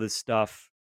all of this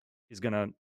stuff is going to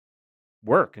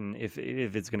work. And if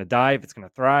it's going to die, if it's going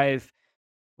to thrive,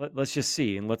 let's just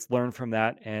see, and let's learn from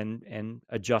that and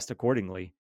adjust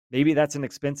accordingly. Maybe that's an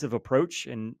expensive approach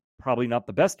and probably not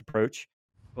the best approach,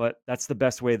 but that's the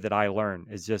best way that I learn,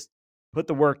 is just put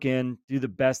the work in, do the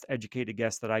best educated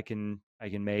guess that I can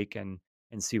make, and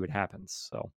see what happens.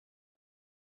 So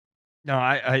No,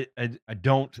 I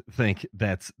don't think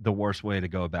that's the worst way to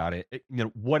go about it.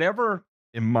 Whatever,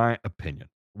 in my opinion,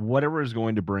 whatever is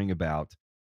going to bring about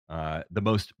the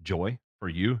most joy for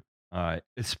you,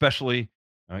 especially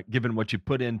given what you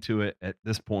put into it at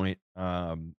this point,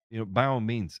 by all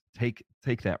means, take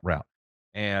that route.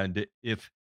 And if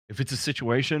it's a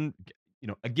situation,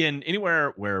 again,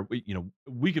 anywhere where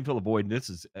we can fill a void, and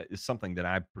this is something that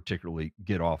I particularly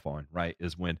get off on, right?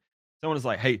 Is when someone is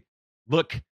like, "Hey,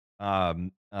 look,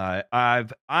 I've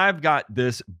got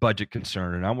this budget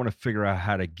concern, and I want to figure out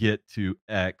how to get to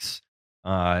X,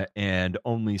 and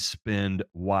only spend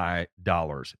Y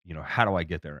dollars. How do I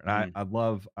get there?" And I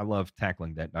love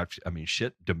tackling that. I mean,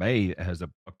 shit, DeMay has a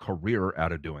career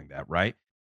out of doing that, right?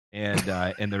 And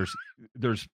there's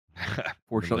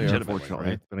fortunately, unfortunately,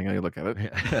 right? depending how you look at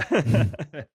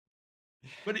it.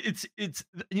 But it's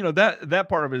that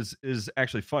part of it is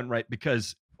actually fun, right?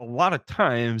 Because a lot of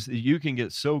times you can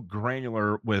get so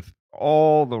granular with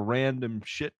all the random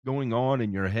shit going on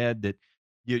in your head that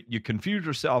you confuse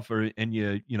yourself, and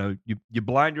you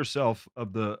blind yourself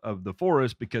of the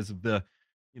forest because of the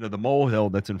molehill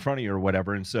that's in front of you or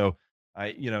whatever. And so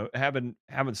having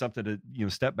something to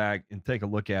step back and take a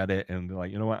look at it and be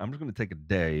like, what, I'm just going to take a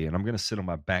day and I'm going to sit on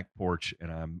my back porch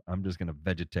and I'm just going to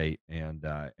vegetate and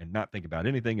not think about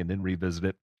anything, and then revisit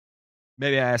it.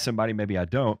 Maybe I ask somebody, maybe I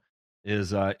don't,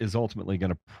 is ultimately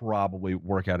going to probably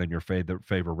work out in your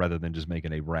favor rather than just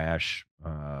making a rash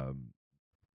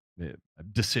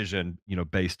decision,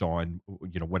 based on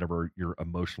whatever you're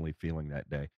emotionally feeling that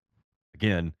day.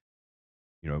 Again,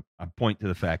 I point to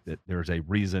the fact that there's a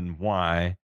reason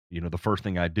why, the first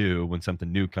thing I do when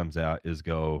something new comes out is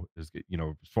as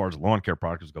far as lawn care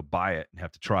product is, go buy it and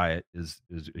have to try it. Is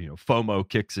FOMO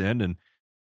kicks in, and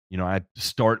I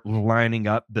start lining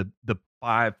up the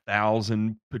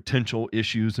 5,000 potential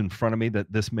issues in front of me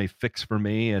that this may fix for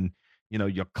me, and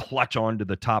you clutch on to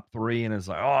the top three, and it's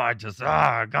like,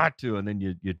 I got to, and then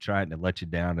you try it and it lets you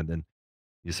down, and then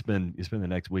you spend the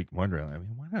next week wondering, I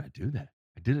mean, why did I do that?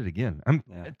 I did it again.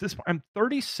 At this point, I'm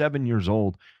 37 years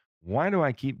old. Why do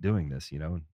I keep doing this?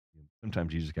 And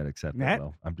sometimes you just got to accept that.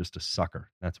 Well, I'm just a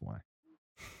sucker. That's why.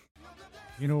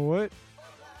 You know what?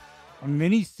 On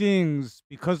many things,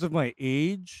 because of my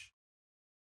age,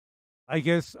 I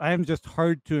guess I am just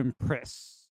hard to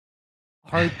impress.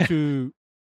 Hard to,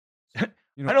 I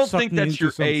don't think that's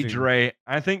your age, Ray.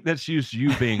 I think that's just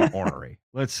you being ornery.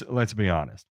 Let's be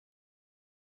honest.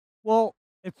 Well,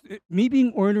 it's me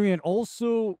being ornery, and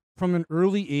also from an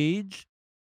early age,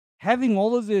 having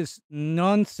all of this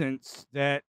nonsense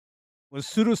that was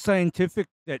pseudoscientific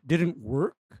that didn't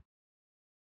work,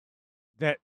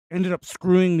 that ended up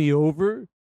screwing me over.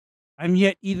 I'm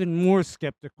yet even more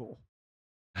skeptical.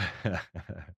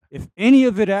 If any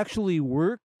of it actually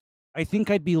worked, I think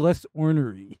I'd be less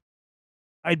ornery.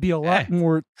 I'd be a lot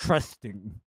more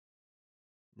trusting.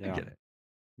 Yeah. I get it.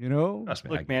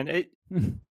 Look, man,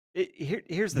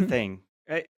 here's the thing.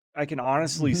 I can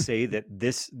honestly say that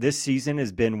this season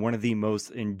has been one of the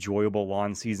most enjoyable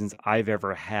lawn seasons I've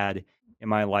ever had in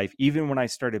my life. Even when I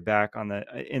started back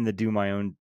in the do my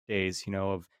own days,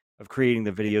 of creating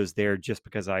the videos there just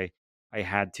because I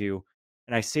had to.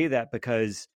 And I say that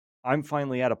because I'm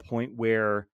finally at a point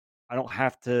where I don't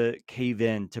have to cave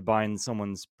in to buying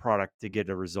someone's product to get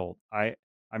a result.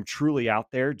 I'm truly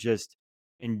out there just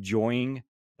enjoying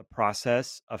the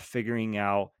process of figuring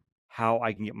out how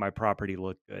I can get my property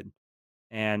look good.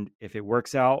 And if it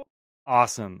works out,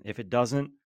 awesome. If it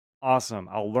doesn't, awesome.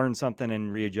 I'll learn something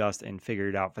and readjust and figure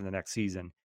it out for the next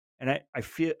season. And I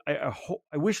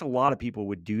wish a lot of people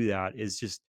would do that, is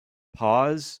just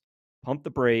pause, pump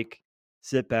the brake,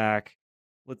 sit back.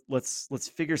 Let's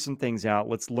figure some things out.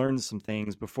 Let's learn some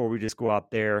things before we just go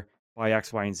out there, buy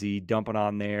X, Y, and Z, dump it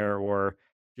on there, or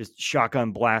just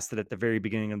shotgun blast it at the very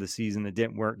beginning of the season. It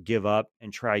didn't work, give up,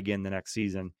 and try again the next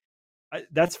season.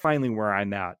 That's finally where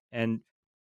I'm at. And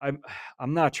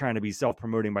I'm not trying to be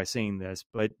self-promoting by saying this,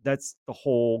 but that's the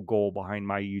whole goal behind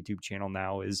my YouTube channel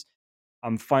now, is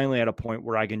I'm finally at a point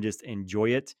where I can just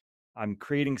enjoy it. I'm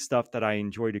creating stuff that I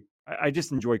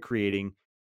just enjoy creating.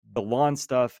 The lawn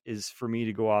stuff is for me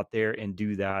to go out there and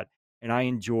do that. And I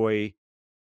enjoy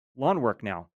lawn work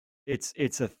now.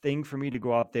 It's a thing for me to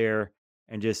go out there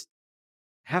and just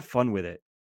have fun with it.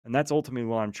 And that's ultimately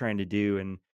what I'm trying to do.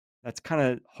 And that's kind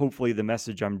of hopefully the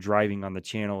message I'm driving on the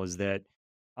channel, is that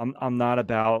I'm not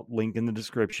about link in the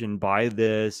description, buy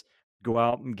this, go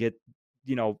out and get,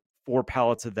 4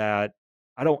 pallets of that.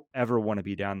 I don't ever want to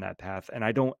be down that path, and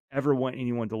I don't ever want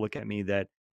anyone to look at me that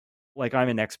like I'm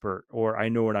an expert or I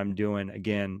know what I'm doing.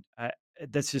 Again,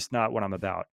 that's just not what I'm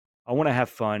about. I want to have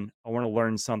fun. I want to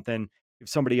learn something. If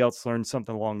somebody else learns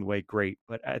something along the way, great.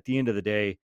 But at the end of the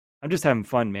day, I'm just having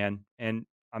fun, man, and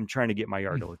I'm trying to get my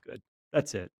yard to look good.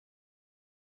 That's it.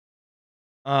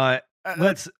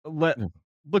 Let's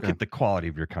look Okay. at the quality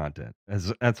of your content.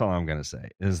 That's all I'm going to say,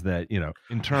 is that,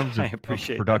 in terms of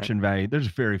production value, there's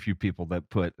very few people that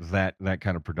put that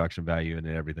kind of production value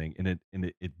into everything, and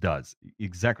it does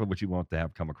exactly what you want to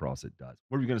have come across. It does.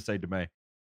 What are you going to say, Demay?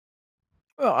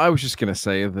 Well, I was just going to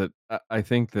say that I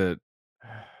think that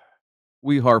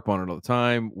we harp on it all the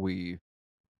time. We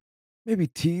maybe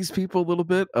tease people a little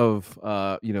bit of,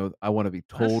 I want to be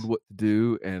told what to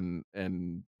do,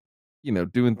 and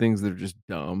doing things that are just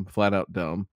dumb, flat out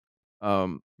dumb.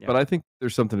 But I think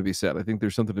there's something to be said. I think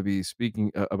there's something to be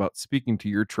about speaking to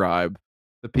your tribe,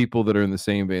 the people that are in the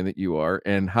same vein that you are,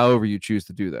 and however you choose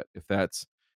to do that. If that's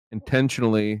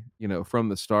intentionally, from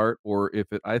the start, or if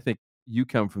I think you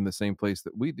come from the same place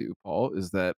that we do, Paul,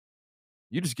 is that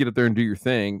you just get up there and do your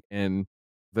thing, and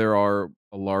there are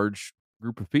a large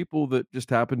group of people that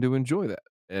just happen to enjoy that,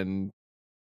 and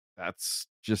that's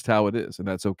just how it is, and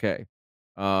that's okay.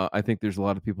 I think there's a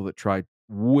lot of people that try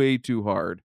way too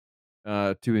hard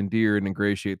to endear and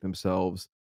ingratiate themselves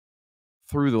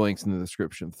through the links in the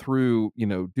description, through,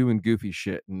 doing goofy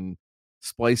shit and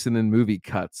splicing in movie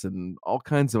cuts and all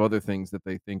kinds of other things that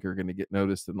they think are going to get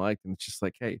noticed and liked. And it's just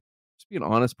like, hey, just be an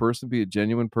honest person, be a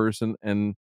genuine person,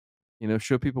 and,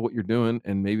 show people what you're doing.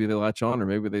 And maybe they latch on, or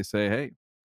maybe they say, hey,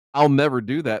 I'll never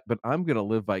do that, but I'm going to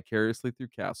live vicariously through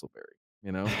Castleberry,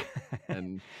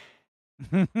 and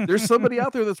there's somebody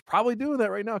out there that's probably doing that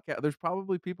right now. There's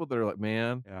probably people that are like,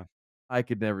 man, I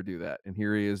could never do that. And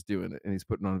here he is doing it, and he's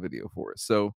putting on a video for us.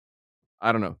 So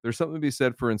I don't know. There's something to be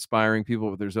said for inspiring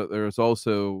people, but there's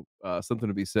also something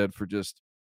to be said for just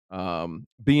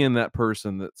being that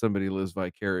person that somebody lives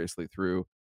vicariously through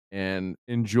and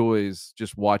enjoys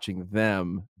just watching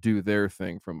them do their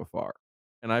thing from afar.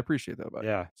 And I appreciate that about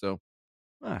you. So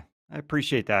I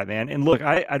appreciate that, man. And look,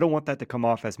 I don't want that to come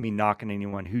off as me knocking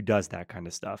anyone who does that kind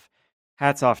of stuff.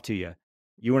 Hats off to you.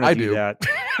 You want to do that?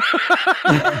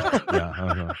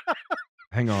 Yeah.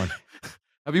 Hang on.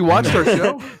 Have you watched our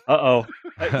show?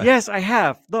 Yes, I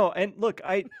have. No, and look,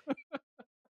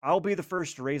 I'll be the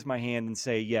first to raise my hand and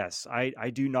say, yes, I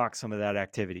do knock some of that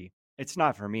activity. It's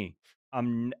not for me.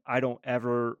 I don't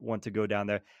ever want to go down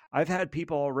there. I've had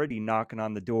people already knocking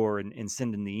on the door and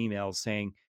sending the emails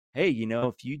saying, hey,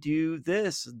 if you do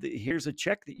this, here's a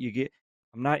check that you get.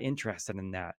 I'm not interested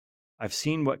in that. I've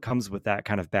seen what comes with that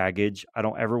kind of baggage. I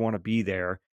don't ever want to be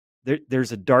there.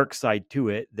 There's a dark side to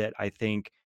it that I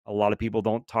think a lot of people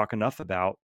don't talk enough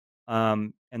about.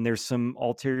 And there's some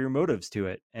ulterior motives to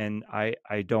it. And I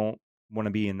don't want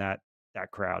to be in that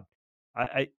crowd.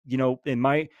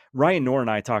 In Ryan Knorr and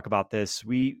I talk about this.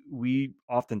 We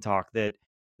often talk that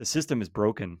the system is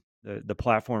broken. The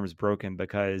platform is broken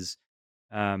because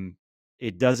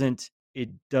it doesn't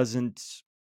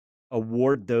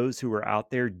award those who are out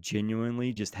there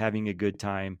genuinely just having a good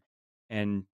time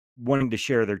and wanting to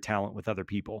share their talent with other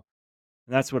people.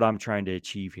 And that's what I'm trying to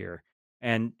achieve here.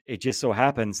 And it just so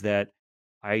happens that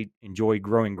I enjoy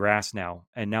growing grass now.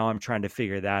 And now I'm trying to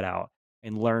figure that out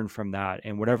and learn from that.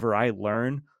 And whatever I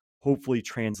learn hopefully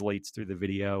translates through the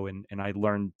video, and I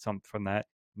learn something from that.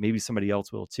 Maybe somebody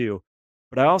else will too.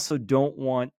 But I also don't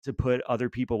want to put other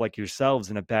people like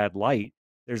yourselves in a bad light.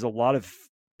 There's a lot of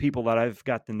people that I've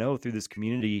got to know through this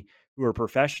community who are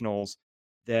professionals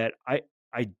that I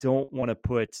don't want to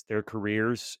put their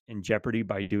careers in jeopardy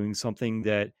by doing something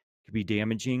that could be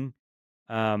damaging.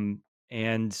 And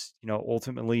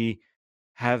ultimately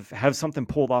have something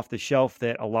pulled off the shelf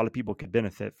that a lot of people could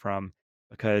benefit from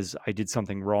because I did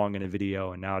something wrong in a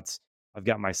video, and now I've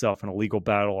got myself in a legal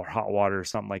battle or hot water or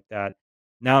something like that.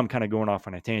 Now I'm kind of going off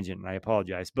on a tangent, and I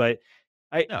apologize, but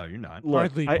no, you're not.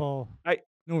 Hardly, Paul.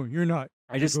 No, you're not.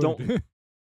 I just don't.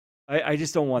 I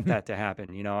just don't want that to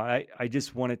happen. I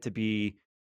just want it to be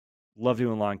love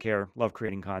doing lawn care, love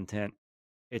creating content.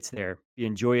 It's there. If you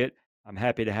enjoy it, I'm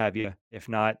happy to have you. If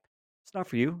not, it's not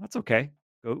for you. That's okay.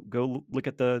 Go look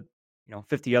at the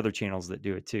 50 other channels that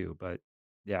do it too. But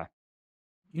yeah.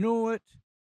 You know what?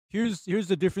 Here's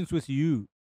the difference with you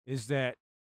is that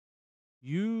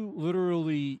you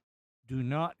literally do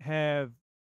not have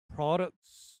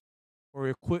products or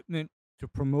equipment to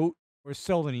promote or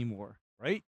sell anymore,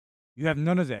 right? You have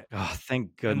none of that. Oh,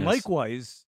 thank goodness. And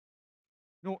likewise,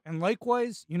 No, and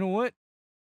likewise, you know what?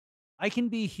 I can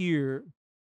be here,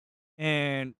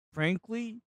 and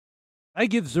frankly, I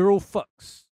give 0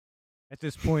 fucks at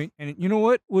this point. And you know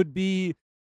what would be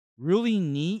really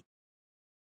neat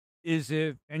is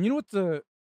if, and you know what the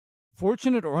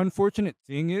fortunate or unfortunate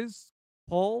thing is,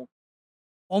 Paul?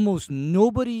 Almost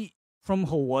nobody from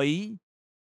Hawaii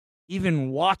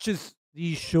even watches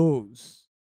these shows.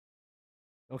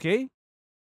 Okay?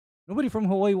 Nobody from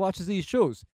Hawaii watches these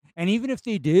shows. And even if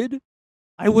they did,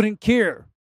 I wouldn't care.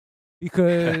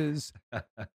 Because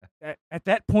at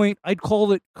that point, I'd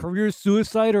call it career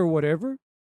suicide or whatever,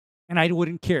 and I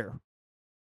wouldn't care.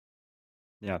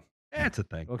 Yeah. That's a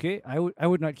thing. Okay? I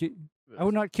would not I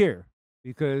would not care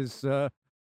because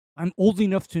I'm old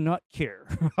enough to not care.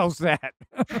 How's that?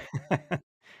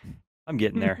 I'm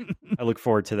getting there. I look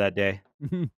forward to that day.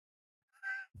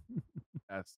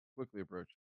 That's quickly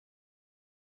approaching.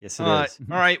 Yes, it is.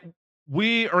 All right.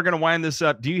 We are going to wind this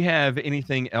up. Do you have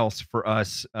anything else for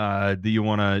us? Do you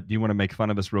want to make fun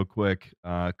of us real quick?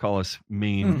 Call us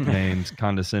mean names,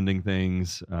 condescending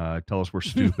things. Tell us we're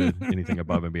stupid. Anything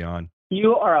above and beyond.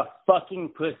 You are a fucking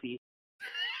pussy.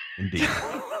 Indeed.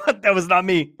 That was not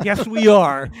me. Yes, we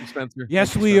are. Spencer.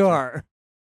 Yes, we are.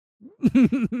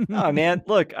 Oh man,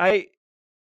 look, I've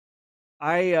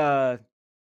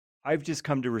just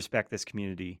come to respect this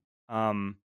community.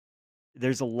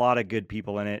 There's a lot of good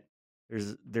people in it.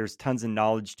 There's tons of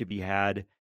knowledge to be had.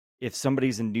 If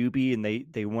somebody's a newbie and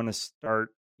they want to start,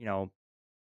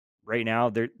 right now,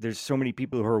 there's so many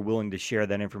people who are willing to share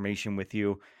that information with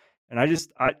you. And I'm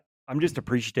just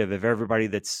appreciative of everybody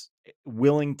that's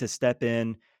willing to step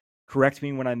in, correct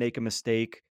me when I make a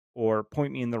mistake, or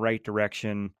point me in the right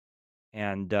direction,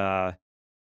 and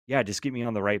just get me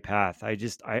on the right path.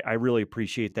 I really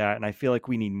appreciate that, and I feel like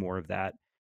we need more of that.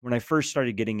 When I first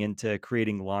started getting into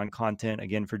creating lawn content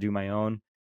again for Do My Own,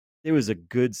 it was a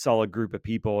good, solid group of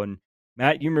people. And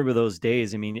Matt, you remember those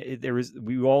days? I mean,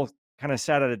 we all kind of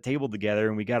sat at a table together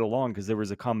and we got along because there was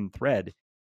a common thread,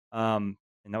 and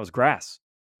that was grass.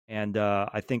 And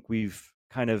I think we've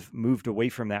kind of moved away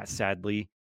from that, sadly.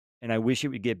 And I wish it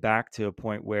would get back to a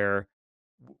point where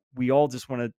we all just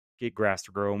want to get grass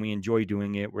to grow and we enjoy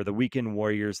doing it. We're the weekend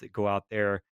warriors that go out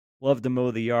there, love to mow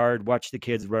the yard, watch the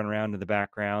kids run around in the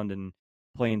background and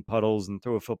playing puddles and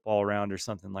throw a football around or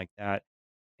something like that.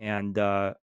 And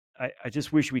I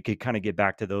just wish we could kind of get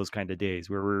back to those kind of days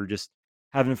where we're just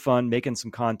having fun, making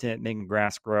some content, making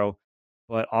grass grow,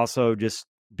 but also just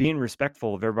being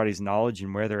respectful of everybody's knowledge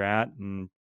and where they're at and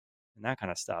that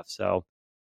kind of stuff. So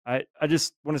I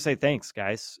just want to say thanks,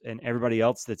 guys, and everybody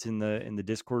else that's in the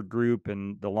Discord group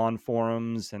and the lawn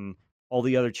forums and all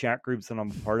the other chat groups that I'm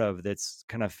a part of that's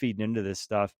kind of feeding into this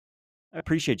stuff. I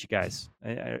appreciate you guys.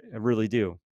 I really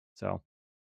do. So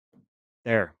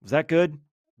there. Was that good?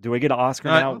 Do I get an Oscar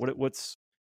now? What's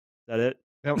that it?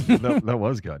 That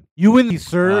was good. You win,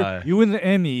 sir. You win the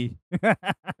Emmy.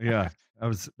 Yeah.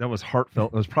 That was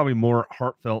heartfelt. It was probably more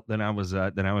heartfelt than I was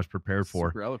prepared for.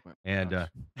 Super eloquent. And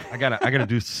I gotta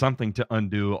do something to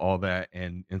undo all that.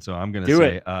 And so I'm gonna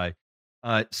say,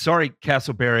 sorry,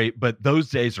 Castleberry, but those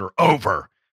days are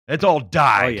over. It's all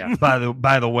died by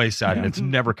the wayside, and it's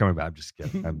never coming back. I'm just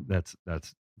kidding. That's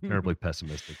terribly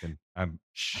pessimistic, and I'm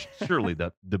surely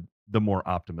the more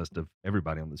optimist of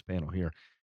everybody on this panel here.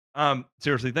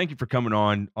 Seriously, thank you for coming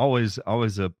on. Always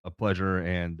a pleasure,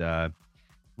 and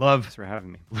love. Thanks for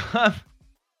having me.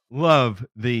 Love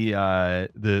the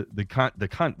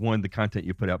content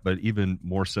you put out, but even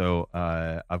more so,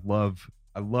 I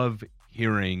love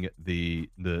hearing the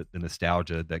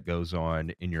nostalgia that goes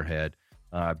on in your head,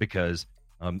 because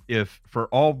if for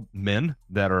all men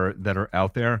that are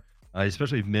out there,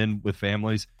 especially men with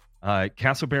families,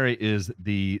 Castleberry is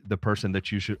the person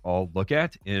that you should all look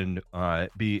at and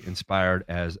be inspired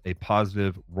as a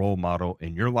positive role model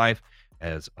in your life,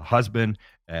 as a husband,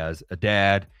 as a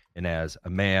dad, and as a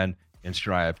man, and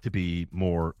strive to be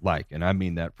more like. And I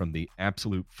mean that from the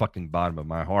absolute fucking bottom of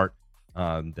my heart.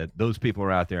 That those people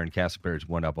are out there, and Castleberry is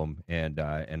one of them, and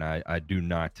I do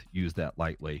not use that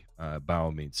lightly, by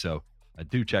all means. So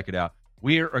do check it out.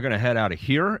 We are going to head out of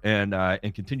here and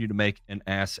continue to make an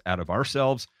ass out of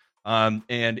ourselves.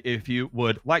 And if you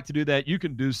would like to do that, you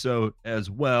can do so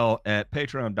as well at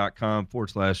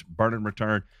patreon.com/burn and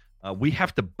return. We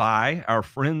have to buy our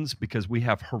friends because we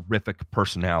have horrific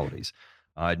personalities.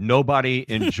 Nobody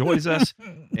enjoys us,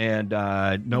 and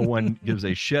no one gives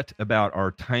a shit about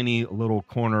our tiny little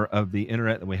corner of the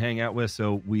internet that we hang out with.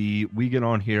 So we get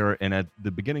on here, and at the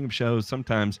beginning of shows,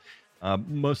 sometimes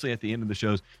mostly at the end of the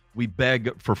shows, we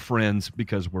beg for friends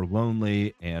because we're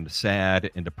lonely and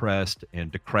sad and depressed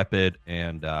and decrepit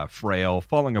and frail,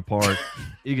 falling apart,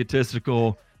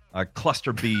 egotistical,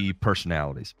 cluster B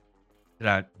personalities. Did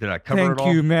I cover it all?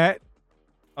 Thank you, Matt.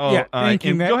 Oh, yeah, thank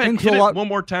you, Matt. Go ahead, Thanks hit a it lot. one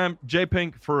more time, J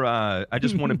Pink. For I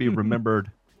just want to be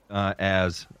remembered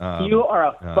as you are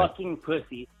a fucking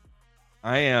pussy.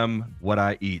 I am what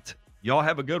I eat. Y'all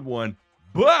have a good one.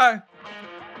 Bye.